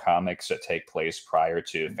Maul comics that take place prior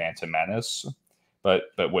to Phantom Menace. But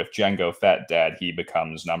with Jango Fett dead, he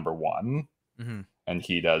becomes #1. And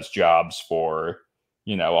he does jobs for,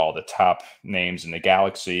 all the top names in the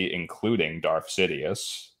galaxy, including Darth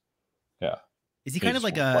Sidious. Yeah. Is he kind of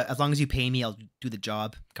like a, as long as you pay me, I'll do the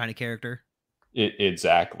job kind of character?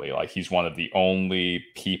 Exactly. Like he's one of the only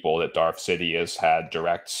people that Darth Sidious had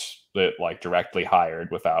directly hired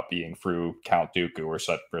without being through Count Dooku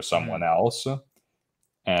or someone else.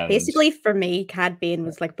 And basically, for me, Cad Bane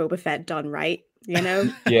was like Boba Fett done right. Yeah,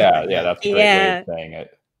 that's a great way of saying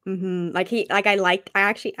it. He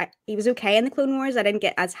was okay in the Clone Wars. I didn't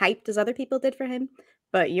get as hyped as other people did for him.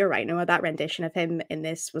 But you're right, Noah, that rendition of him in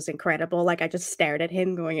this was incredible. Like I just stared at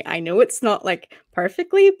him going, I know it's not like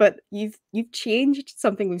perfectly, but you've changed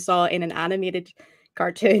something we saw in an animated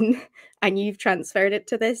cartoon and you've transferred it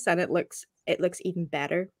to this and it looks even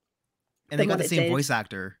better And they than got what the it same did. voice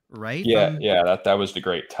actor, right? Yeah, yeah, that was the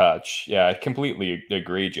great touch. Yeah, I completely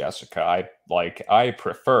agree, Jessica. I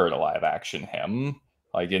prefer the live action him.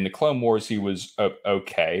 Like in the Clone Wars, he was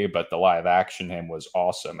okay, but the live action him was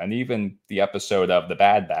awesome. And even the episode of the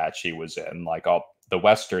Bad Batch he was in, like all the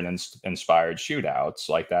Western inspired shootouts,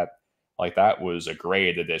 like that was a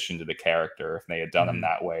great addition to the character. If they had done him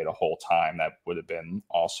that way the whole time, that would have been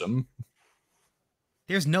awesome.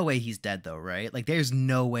 There's no way he's dead though, right? Like there's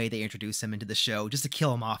no way they introduce him into the show just to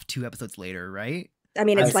kill him off 2 episodes later, right? I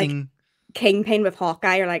mean, I'm it's like missing- Kingpin with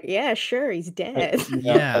Hawkeye. You're like, yeah, sure, he's dead.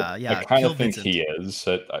 Yeah, I kind kill of think Vincent. he is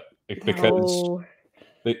because No.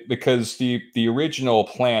 because the original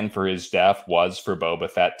plan for his death was for Boba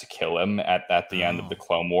Fett to kill him at the end of the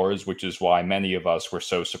Clone Wars, which is why many of us were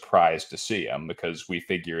so surprised to see him, because we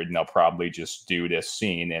figured they'll probably just do this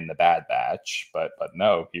scene in the Bad Batch, but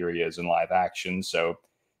no, here he is in live action. So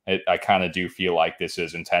I kind of do feel like this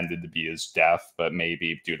is intended to be his death, but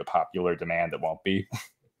maybe due to popular demand, it won't be.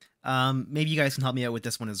 Maybe you guys can help me out with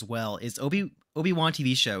this one as well. Is Obi-Wan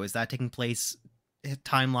TV show, is that taking place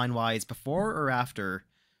timeline wise before or after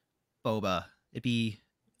Boba? It'd be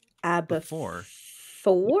before.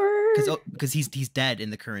 Because he's dead in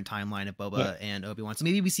the current timeline of Boba and Obi-Wan. So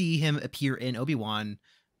maybe we see him appear in Obi-Wan,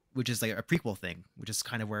 which is like a prequel thing, which is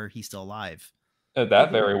kind of where he's still alive.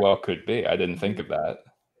 That very well could be. I didn't think of that.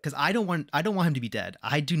 Because I don't want him to be dead.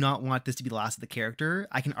 I do not want this to be the last of the character.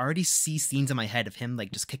 I can already see scenes in my head of him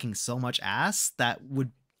like just kicking so much ass that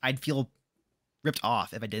I'd feel ripped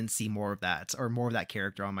off if I didn't see more of that or more of that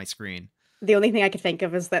character on my screen. The only thing I could think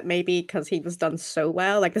of is that maybe because he was done so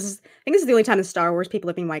well, like I think this is the only time in Star Wars people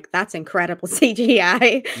have been like, that's incredible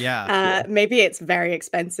CGI. Yeah. Maybe it's very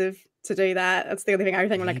expensive to do that. That's the only thing I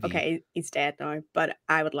think. We're like, Maybe. okay, he's dead now, but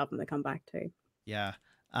I would love him to come back too. Yeah.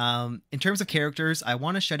 In terms of characters, I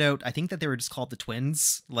want to shout out, I think that they were just called the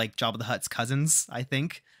twins, like Jabba the Hutt's cousins, I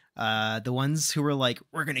think. The ones who were like,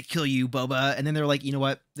 we're going to kill you, Boba. And then they're like, you know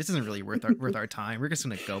what? This isn't really worth our time. We're just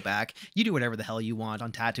going to go back. You do whatever the hell you want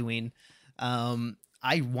on Tatooine.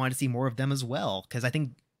 I want to see more of them as well. Cause I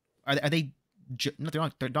think, are they, no,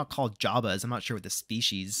 they're not called Jabbas. I'm not sure what the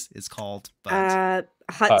species is called, but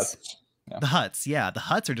Hutts. Yeah. The Hutts. Yeah. The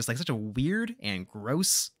Hutts are just like such a weird and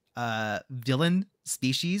gross, villain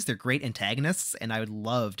species. They're great antagonists, and I would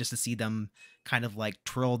love just to see them kind of like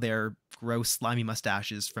twirl their gross slimy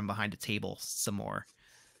mustaches from behind a table some more.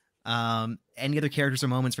 Any other characters or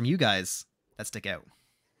moments from you guys that stick out?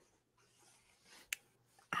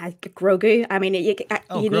 Grogu. I mean,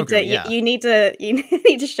 you need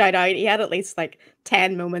to shout out. He had at least like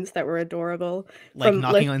 10 moments that were adorable. Like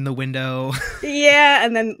knocking on the window. Yeah,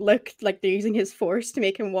 and then like they're using his force to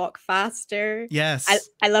make him walk faster. Yes.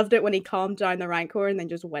 I loved it when he calmed down the Rancor and then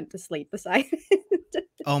just went to sleep beside it.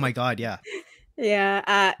 Oh my god, yeah.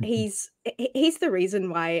 Yeah, he's the reason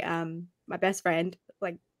why my best friend,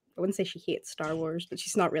 like, I wouldn't say she hates Star Wars, but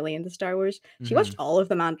she's not really into Star Wars. She watched all of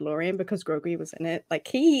The Mandalorian because Grogu was in it. Like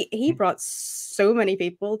he brought so many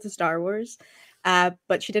people to Star Wars,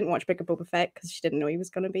 but she didn't watch Book of Boba Fett because she didn't know he was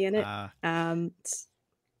going to be in it.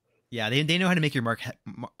 Yeah, they know how to make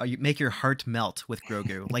your heart melt with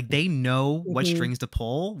Grogu. Like they know what strings to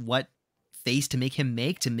pull, what face to make him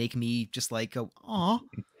make to make me just like go, aw.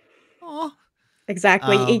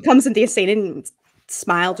 Exactly. He comes into a scene and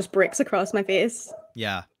smile just breaks across my face.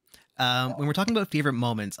 Yeah. When we're talking about favorite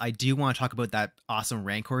moments, I do want to talk about that awesome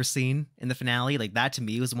Rancor scene in the finale. Like that to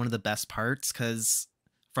me was one of the best parts because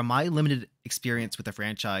from my limited experience with the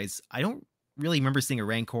franchise, I don't really remember seeing a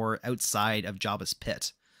Rancor outside of Jabba's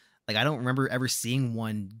pit. Like I don't remember ever seeing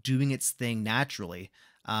one doing its thing naturally.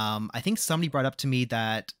 I think somebody brought up to me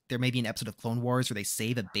that there may be an episode of Clone Wars where they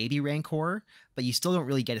save a baby Rancor, but you still don't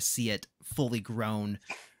really get to see it fully grown,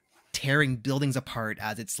 tearing buildings apart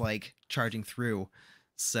as it's like charging through.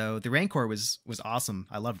 So the Rancor was awesome.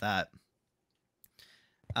 I love that.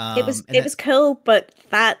 It was cool, but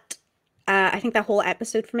that I think that whole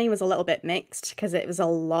episode for me was a little bit mixed because it was a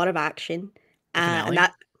lot of action, and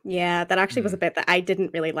that actually was a bit that I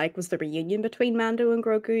didn't really like. Was the reunion between Mando and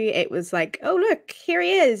Grogu? It was like, oh look, here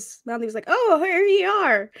he is. Mando was like, oh, here you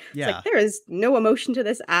are. Yeah. It's like there is no emotion to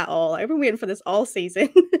this at all. I've been waiting for this all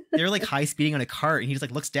season. They're like high speeding on a cart, and he just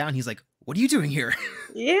like looks down. He's like, what are you doing here?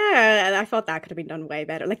 Yeah, and I thought that could have been done way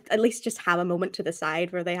better. Like at least just have a moment to the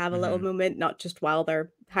side where they have a little moment, not just while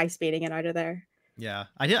they're high speeding it out of there. Yeah,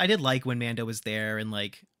 I did like when Mando was there and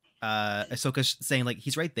like Ahsoka saying like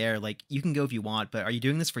he's right there, like you can go if you want, but are you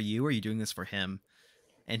doing this for you or are you doing this for him?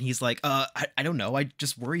 And he's like, I don't know, I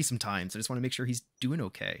just worry sometimes. I just want to make sure he's doing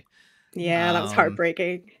okay. Yeah, that was Um,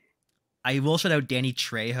 heartbreaking. I will shout out Danny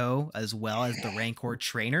Trejo as well as the Rancor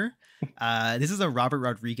trainer. This is a Robert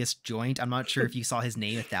Rodriguez joint. I'm not sure if you saw his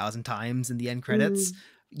name 1,000 times in the end credits. Mm.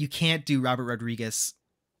 You can't do Robert Rodriguez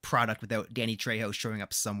product without Danny Trejo showing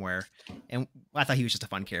up somewhere. And I thought he was just a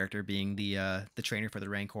fun character, being the trainer for the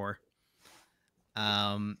Rancor.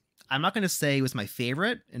 I'm not going to say it was my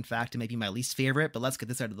favorite. In fact, it might be my least favorite. But let's get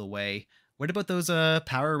this out of the way. What about those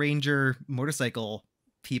Power Ranger motorcycle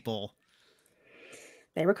people?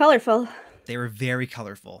 They were colorful. They were very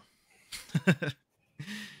colorful.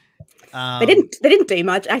 They didn't do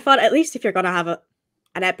much. I thought at least if you're gonna have an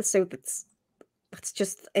episode it's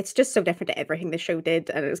just so different to everything the show did,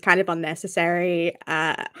 and it was kind of unnecessary.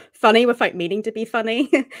 Funny without meaning to be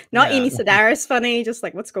funny. Not Yeah. Amy Sedaris funny, just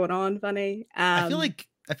like what's going on funny. I feel like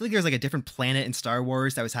there's like a different planet in Star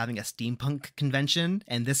Wars that was having a steampunk convention,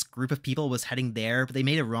 and this group of people was heading there, but they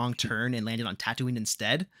made a wrong turn and landed on Tatooine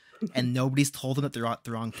instead, and nobody's told them that they're at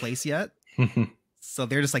the wrong place yet. So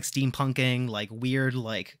they're just like steampunking, like weird,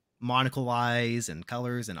 like monocle eyes and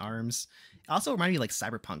colors and arms. It also reminded me of like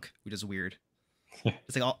Cyberpunk, which is weird.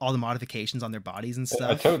 It's like all the modifications on their bodies and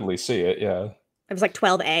stuff. I totally see it. Yeah. it was like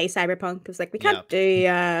 12A Cyberpunk. It was like we can't do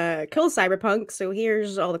cool Cyberpunk, so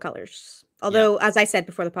here's all the colors. Although, as I said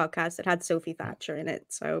before the podcast, it had Sophie Thatcher in it,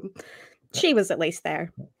 so she was at least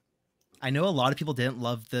there. I know a lot of people didn't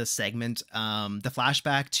love the segment, the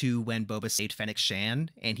flashback to when Boba saved Fennec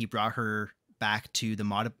Shan and he brought her back to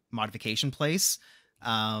the modification place.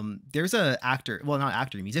 There's a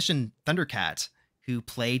musician Thundercat who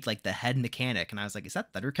played like the head mechanic, and I was like, is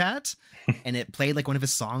that Thundercat? And it played like one of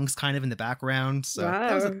his songs kind of in the background. So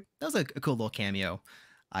that was a cool little cameo,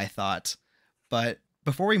 I thought. But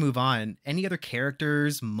before we move on, any other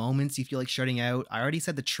characters, moments you feel like shouting out? I already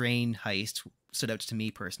said the train heist stood out to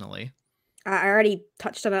me personally. I already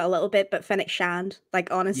touched on it a little bit, but Fennec Shand,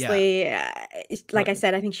 like honestly, like I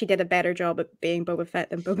said, I think she did a better job at being Boba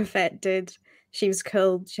Fett than Boba Fett did. She was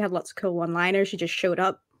cool. She had lots of cool one-liners. She just showed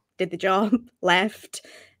up, did the job, left.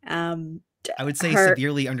 I would say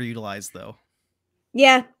severely underutilized, though.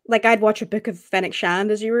 Yeah, like I'd watch a Book of Fennec Shand,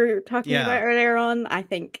 as you were talking about earlier on. I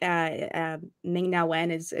think Ning Na Wen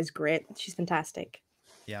is great. She's fantastic.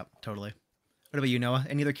 Yeah, totally. What about you, Noah?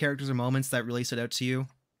 Any other characters or moments that really stood out to you?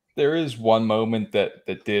 There is one moment that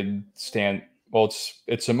did stand. Well,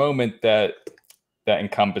 it's a moment that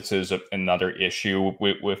encompasses another issue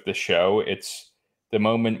with the show. It's the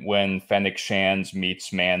moment when Fennec Shand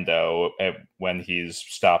meets Mando when he's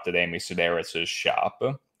stopped at Amy Sedaris' shop.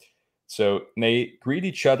 So they greet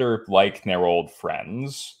each other like they're old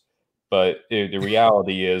friends, but the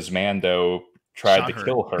reality is Mando tried to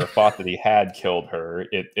kill her, thought that he had killed her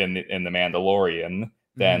in The Mandalorian.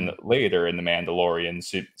 Then later in The Mandalorian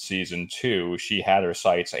season 2, she had her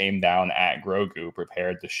sights aimed down at Grogu,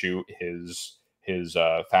 prepared to shoot his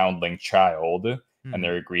foundling child, and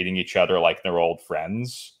they're greeting each other like they're old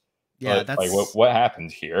friends. Yeah, that's like what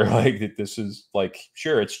happened here. Like this is like,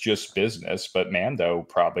 sure, it's just business, but Mando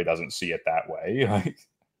probably doesn't see it that way.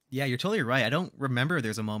 Yeah, you're totally right. I don't remember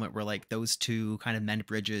there's a moment where like those two kind of mend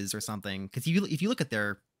bridges or something. Because if you look at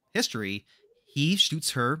their history, he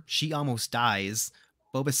shoots her, she almost dies.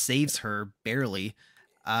 Boba saves her barely.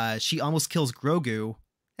 She almost kills Grogu.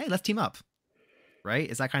 Hey, let's team up. Right?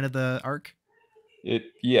 Is that kind of the arc?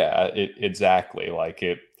 Exactly. Like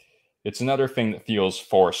it's another thing that feels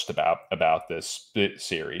forced about this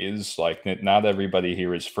series. Like not everybody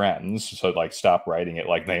here is friends, so like stop writing it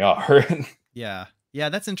like they are. Yeah,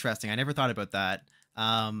 that's interesting. I never thought about that.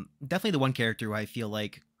 Definitely the one character who I feel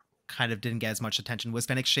like kind of didn't get as much attention was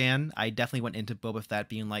Fennec Shan. I definitely went into Boba Fett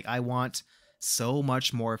being like, I want so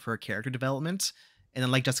much more of her character development. And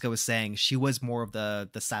then like Jessica was saying, she was more of the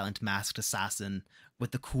silent masked assassin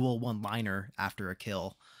with the cool one-liner after a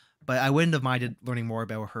kill. But I wouldn't have minded learning more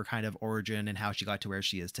about her kind of origin and how she got to where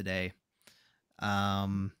she is today.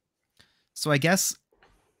 So I guess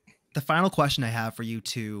the final question I have for you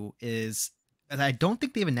two is, and I don't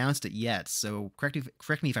think they've announced it yet, so correct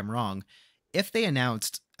me if I'm wrong. If they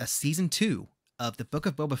announced a season 2 of the Book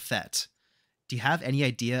of Boba Fett, do you have any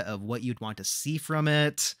idea of what you'd want to see from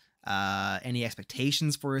it? Any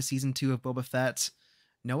expectations for a season 2 of Boba Fett?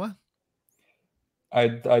 Noah?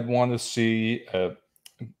 I'd want to see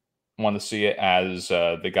it as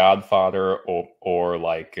The Godfather or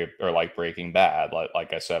like Breaking Bad,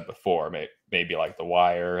 like I said before, maybe like The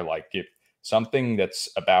Wire, like something that's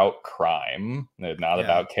about crime, not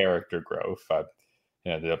about character growth.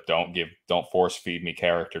 Yeah, don't force feed me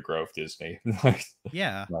character growth, Disney.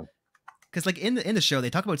 Yeah. No. Because like in the show they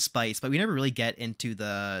talk about spice, but we never really get into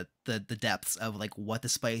the depths of like what the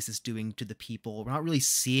spice is doing to the people. We're not really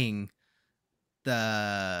seeing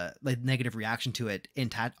the like negative reaction to it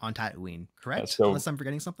on Tatooine, correct? So Unless I'm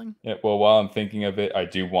forgetting something. yeah, well, while I'm thinking of it, I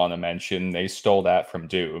do want to mention they stole that from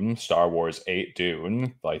Dune. Star Wars 8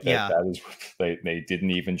 Dune. Like that Yeah. that is they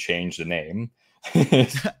didn't even change the name.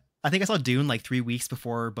 I think I saw Dune like 3 weeks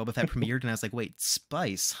before Boba Fett premiered, and I was like, wait,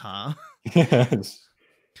 spice, huh? Yes.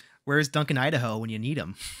 Where's Duncan Idaho when you need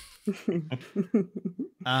him?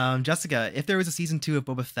 Jessica, if there was a season 2 of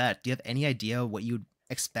Boba Fett, do you have any idea what you'd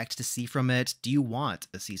expect to see from it? Do you want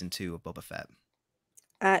a season 2 of Boba Fett?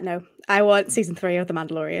 No, I want season 3 of The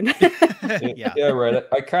Mandalorian. Yeah, Right.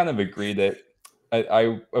 I kind of agree that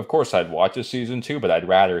I of course I'd watch a season 2, but I'd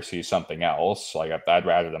rather see something else. Like I'd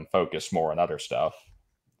rather them focus more on other stuff.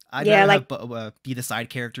 I'd Yeah, rather like- have Boba be the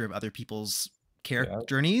side character of other people's Yeah.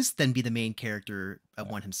 journeys than be the main character of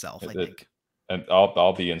one himself. I think. And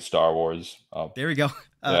I'll be in Star Wars. There we go.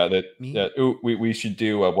 Me? Ooh, we should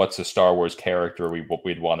do what's a Star Wars character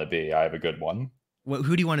we'd want to be. I have a good one.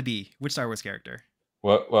 Who do you want to be? Which Star Wars character?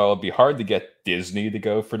 Well, it'd be hard to get Disney to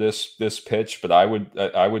go for this pitch, but I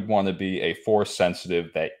would want to be a Force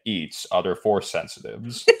sensitive that eats other Force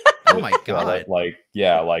sensitives. Oh my god!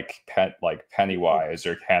 Like Pennywise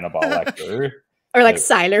or Hannibal Lecter. Or like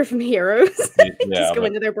Siler from Heroes. Just go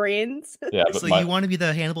into their brains. Yeah, but so you want to be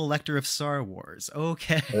the Hannibal Lecter of Star Wars?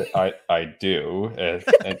 Okay. I do. And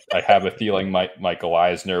I have a feeling Michael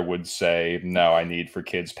Eisner would say, no, I need for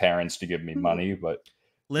kids' parents to give me money, but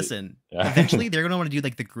listen, eventually they're going to want to do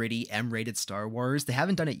like the gritty M-rated Star Wars. They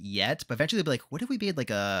haven't done it yet, but eventually they'll be like, what if we made like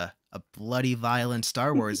a bloody violent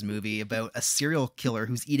Star Wars movie about a serial killer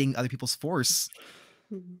who's eating other people's Force?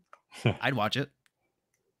 I'd watch it.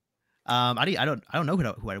 I don't know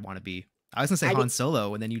who I want to be. I was gonna say Han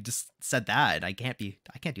Solo, and then you just said that, and I can't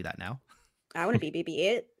do that now. I want to be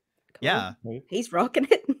BB-8. Yeah, he's rocking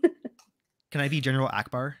it. Can I be General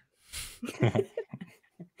Akbar?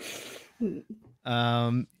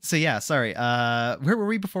 So yeah, sorry. Where were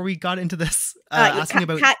we before we got into this? Asking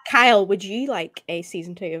about Kyle, would you like a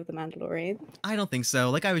season 2 of The Mandalorian? I don't think so.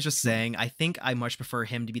 Like I was just saying, I think I much prefer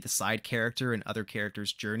him to be the side character in other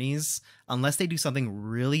characters' journeys. Unless they do something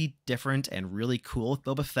really different and really cool with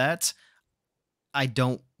Boba Fett, I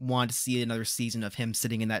don't want to see another season of him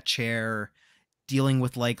sitting in that chair dealing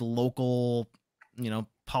with like local,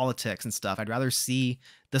 politics and stuff. I'd rather see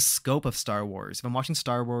the scope of Star Wars. If I'm watching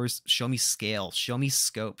Star Wars, show me scale, show me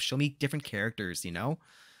scope, show me different characters, And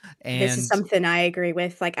this is something I agree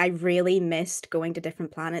with. Like, I really missed going to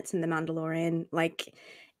different planets in The Mandalorian. Like,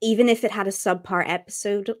 even if it had a subpar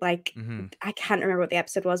episode, like, I can't remember what the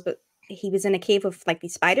episode was, but he was in a cave of like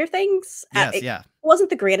these spider things. Yes, it wasn't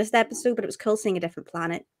the greatest episode, but it was cool seeing a different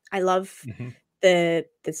planet. I love the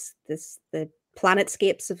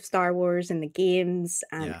planetscapes of Star Wars in the games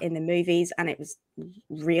and in the movies, and it was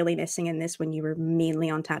really missing in this when you were mainly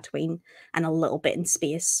on Tatooine and a little bit in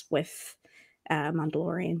space with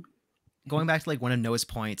Mandalorian. Going back to like one of Noah's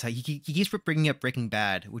points, he keeps bringing up Breaking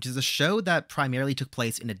Bad, which is a show that primarily took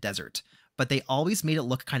place in a desert, but they always made it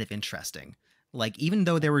look kind of interesting. Like, even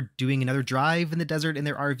though they were doing another drive in the desert in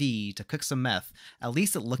their RV to cook some meth, at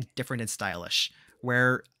least it looked different and stylish,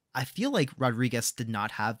 where I feel like Rodriguez did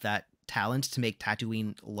not have that talent to make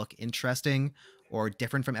Tatooine look interesting or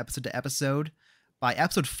different from episode to episode. By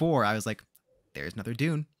episode 4, I was like, there's another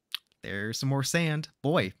dune. There's some more sand.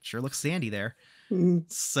 Boy, sure looks sandy there.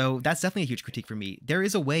 So that's definitely a huge critique for me. There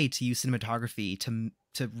is a way to use cinematography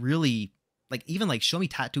to really, like, even like show me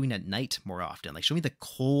Tatooine at night more often. Like, show me the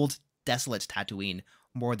cold, desolate Tatooine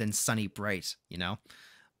more than sunny, bright,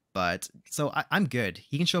 But, so I'm good.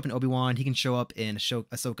 He can show up in Obi-Wan. He can show up in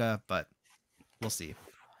Ahsoka, but we'll see.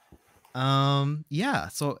 Yeah,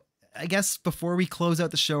 so I guess before we close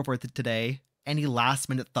out the show for today, any last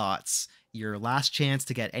minute thoughts? Your last chance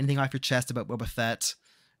to get anything off your chest about Boba Fett.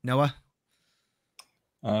 Noah?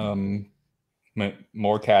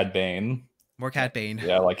 More Cad Bane. More Cad Bane.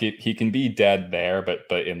 Yeah, like he can be dead there, but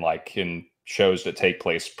in shows that take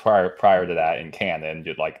place prior to that in canon,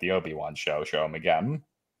 like the Obi-Wan show him again.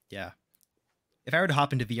 Yeah. If I were to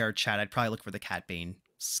hop into VR chat, I'd probably look for the Cad Bane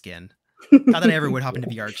skin. Not that I ever would hop into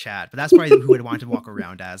VR chat, but that's probably who I'd want to walk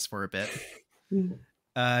around as for a bit.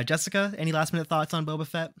 Jessica, any last minute thoughts on Boba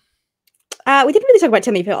Fett? We didn't really talk about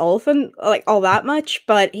Timothy Olyphant like all that much,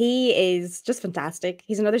 but he is just fantastic.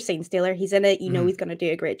 He's another scene stealer. He's in it. He's going to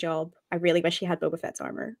do a great job. I really wish he had Boba Fett's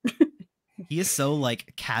armor. He is so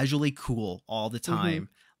like casually cool all the time.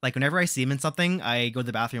 Like whenever I see him in something, I go to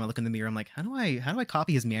the bathroom, I look in the mirror, I'm like, how do I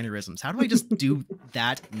copy his mannerisms? How do I just do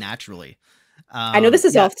that naturally? I know this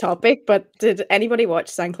is Yeah, off topic, but did anybody watch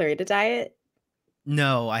San Clarita Diet?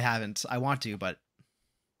 no, I haven't. I want to, but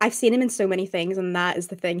I've seen him in so many things, and that is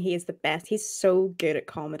the thing. He is the best. He's so good at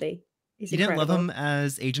comedy. He's you didn't love incredible. him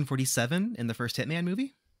as Agent 47 in the first Hitman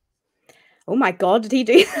movie? Oh my god, did he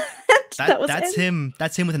do that? That was That's him? him.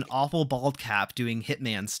 That's him with an awful bald cap doing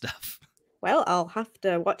Hitman stuff. Well, I'll have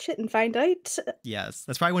to watch it and find out. Yes,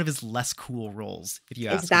 that's probably one of his less cool roles, if you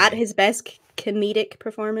Is ask that me. his best comedic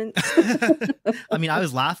performance? I mean, I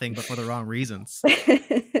was laughing, but for the wrong reasons.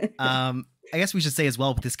 I guess we should say as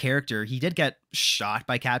well with this character, he did get shot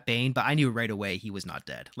by Cat Bane, but I knew right away he was not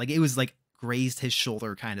dead. Like it was like grazed his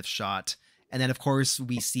shoulder kind of shot. And then of course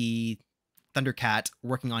we see Thundercat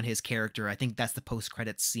working on his character. I think that's the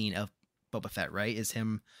post-credits scene of Boba Fett, right? Is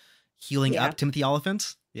him healing Yeah. up Timothy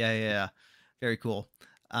Oliphant. Yeah. Very cool.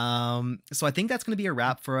 So I think that's going to be a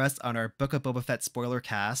wrap for us on our Book of Boba Fett spoiler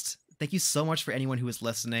cast. Thank you so much for anyone who is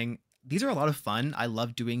listening. These are a lot of fun. I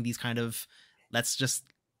love doing these kind of, let's just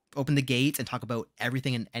open the gate and talk about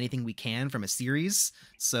everything and anything we can from a series.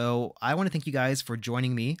 So I want to thank you guys for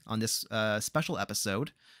joining me on this special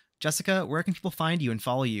episode. Jessica, where can people find you and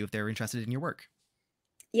follow you if they're interested in your work?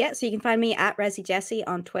 Yeah, so you can find me at ResiJessie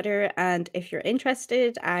on Twitter, and if you're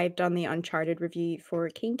interested, I've done the Uncharted review for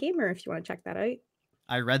KeenGamer if you want to check that out.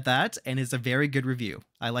 I read that, and it's a very good review.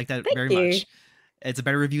 I like that Thank very you. much. It's a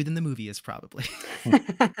better review than the movie is, probably.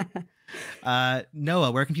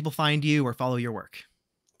 Noah, where can people find you or follow your work?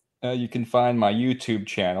 You can find my YouTube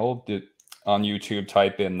channel. On YouTube,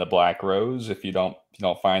 type in The Black Rose. If you don't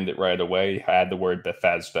find it right away, add the word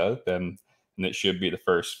Bethesda, then and it should be the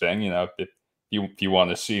first thing. If you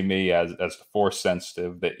want to see me as the force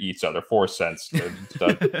sensitive that eats other force sensitive,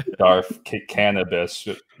 Darth Cannabis.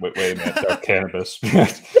 Wait a minute, Darth Cannabis.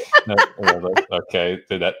 Okay,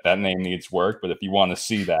 that name needs work, but if you want to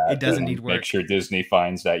see that, It doesn't need work. Make sure Disney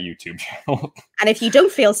finds that YouTube channel. And if you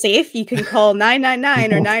don't feel safe, you can call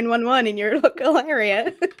 999 or 911 in your local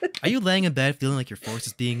area. Are you laying in bed feeling like your force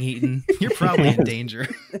is being eaten? You're probably in danger.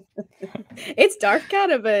 It's Darth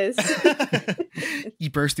Cannabis. You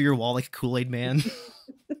burst through your wall like a Kool-Aid man.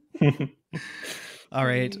 All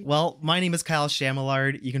right. Well, my name is Kyle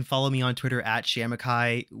Shamillard. You can follow me on Twitter at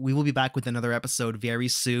Shamakai. We will be back with another episode very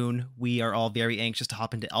soon. We are all very anxious to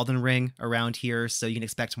hop into Elden Ring around here, so you can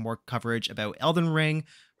expect more coverage about Elden Ring,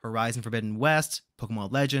 Horizon Forbidden West,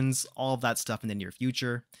 Pokemon Legends, all of that stuff in the near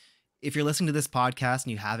future. If you're listening to this podcast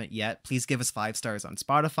and you haven't yet, please give us 5 stars on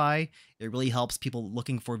Spotify. It really helps people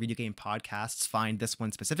looking for video game podcasts find this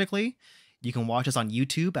one specifically. You can watch us on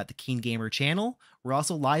YouTube at the KeenGamer channel. We're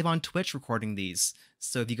also live on Twitch recording these.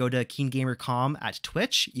 So if you go to KeenGamer.com at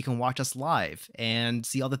Twitch, you can watch us live and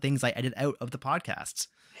see all the things I edit out of the podcasts.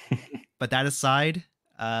 But that aside,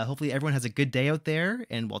 hopefully everyone has a good day out there,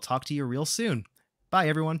 and we'll talk to you real soon. Bye,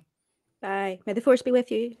 everyone. Bye. May the force be with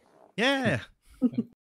you. Yeah.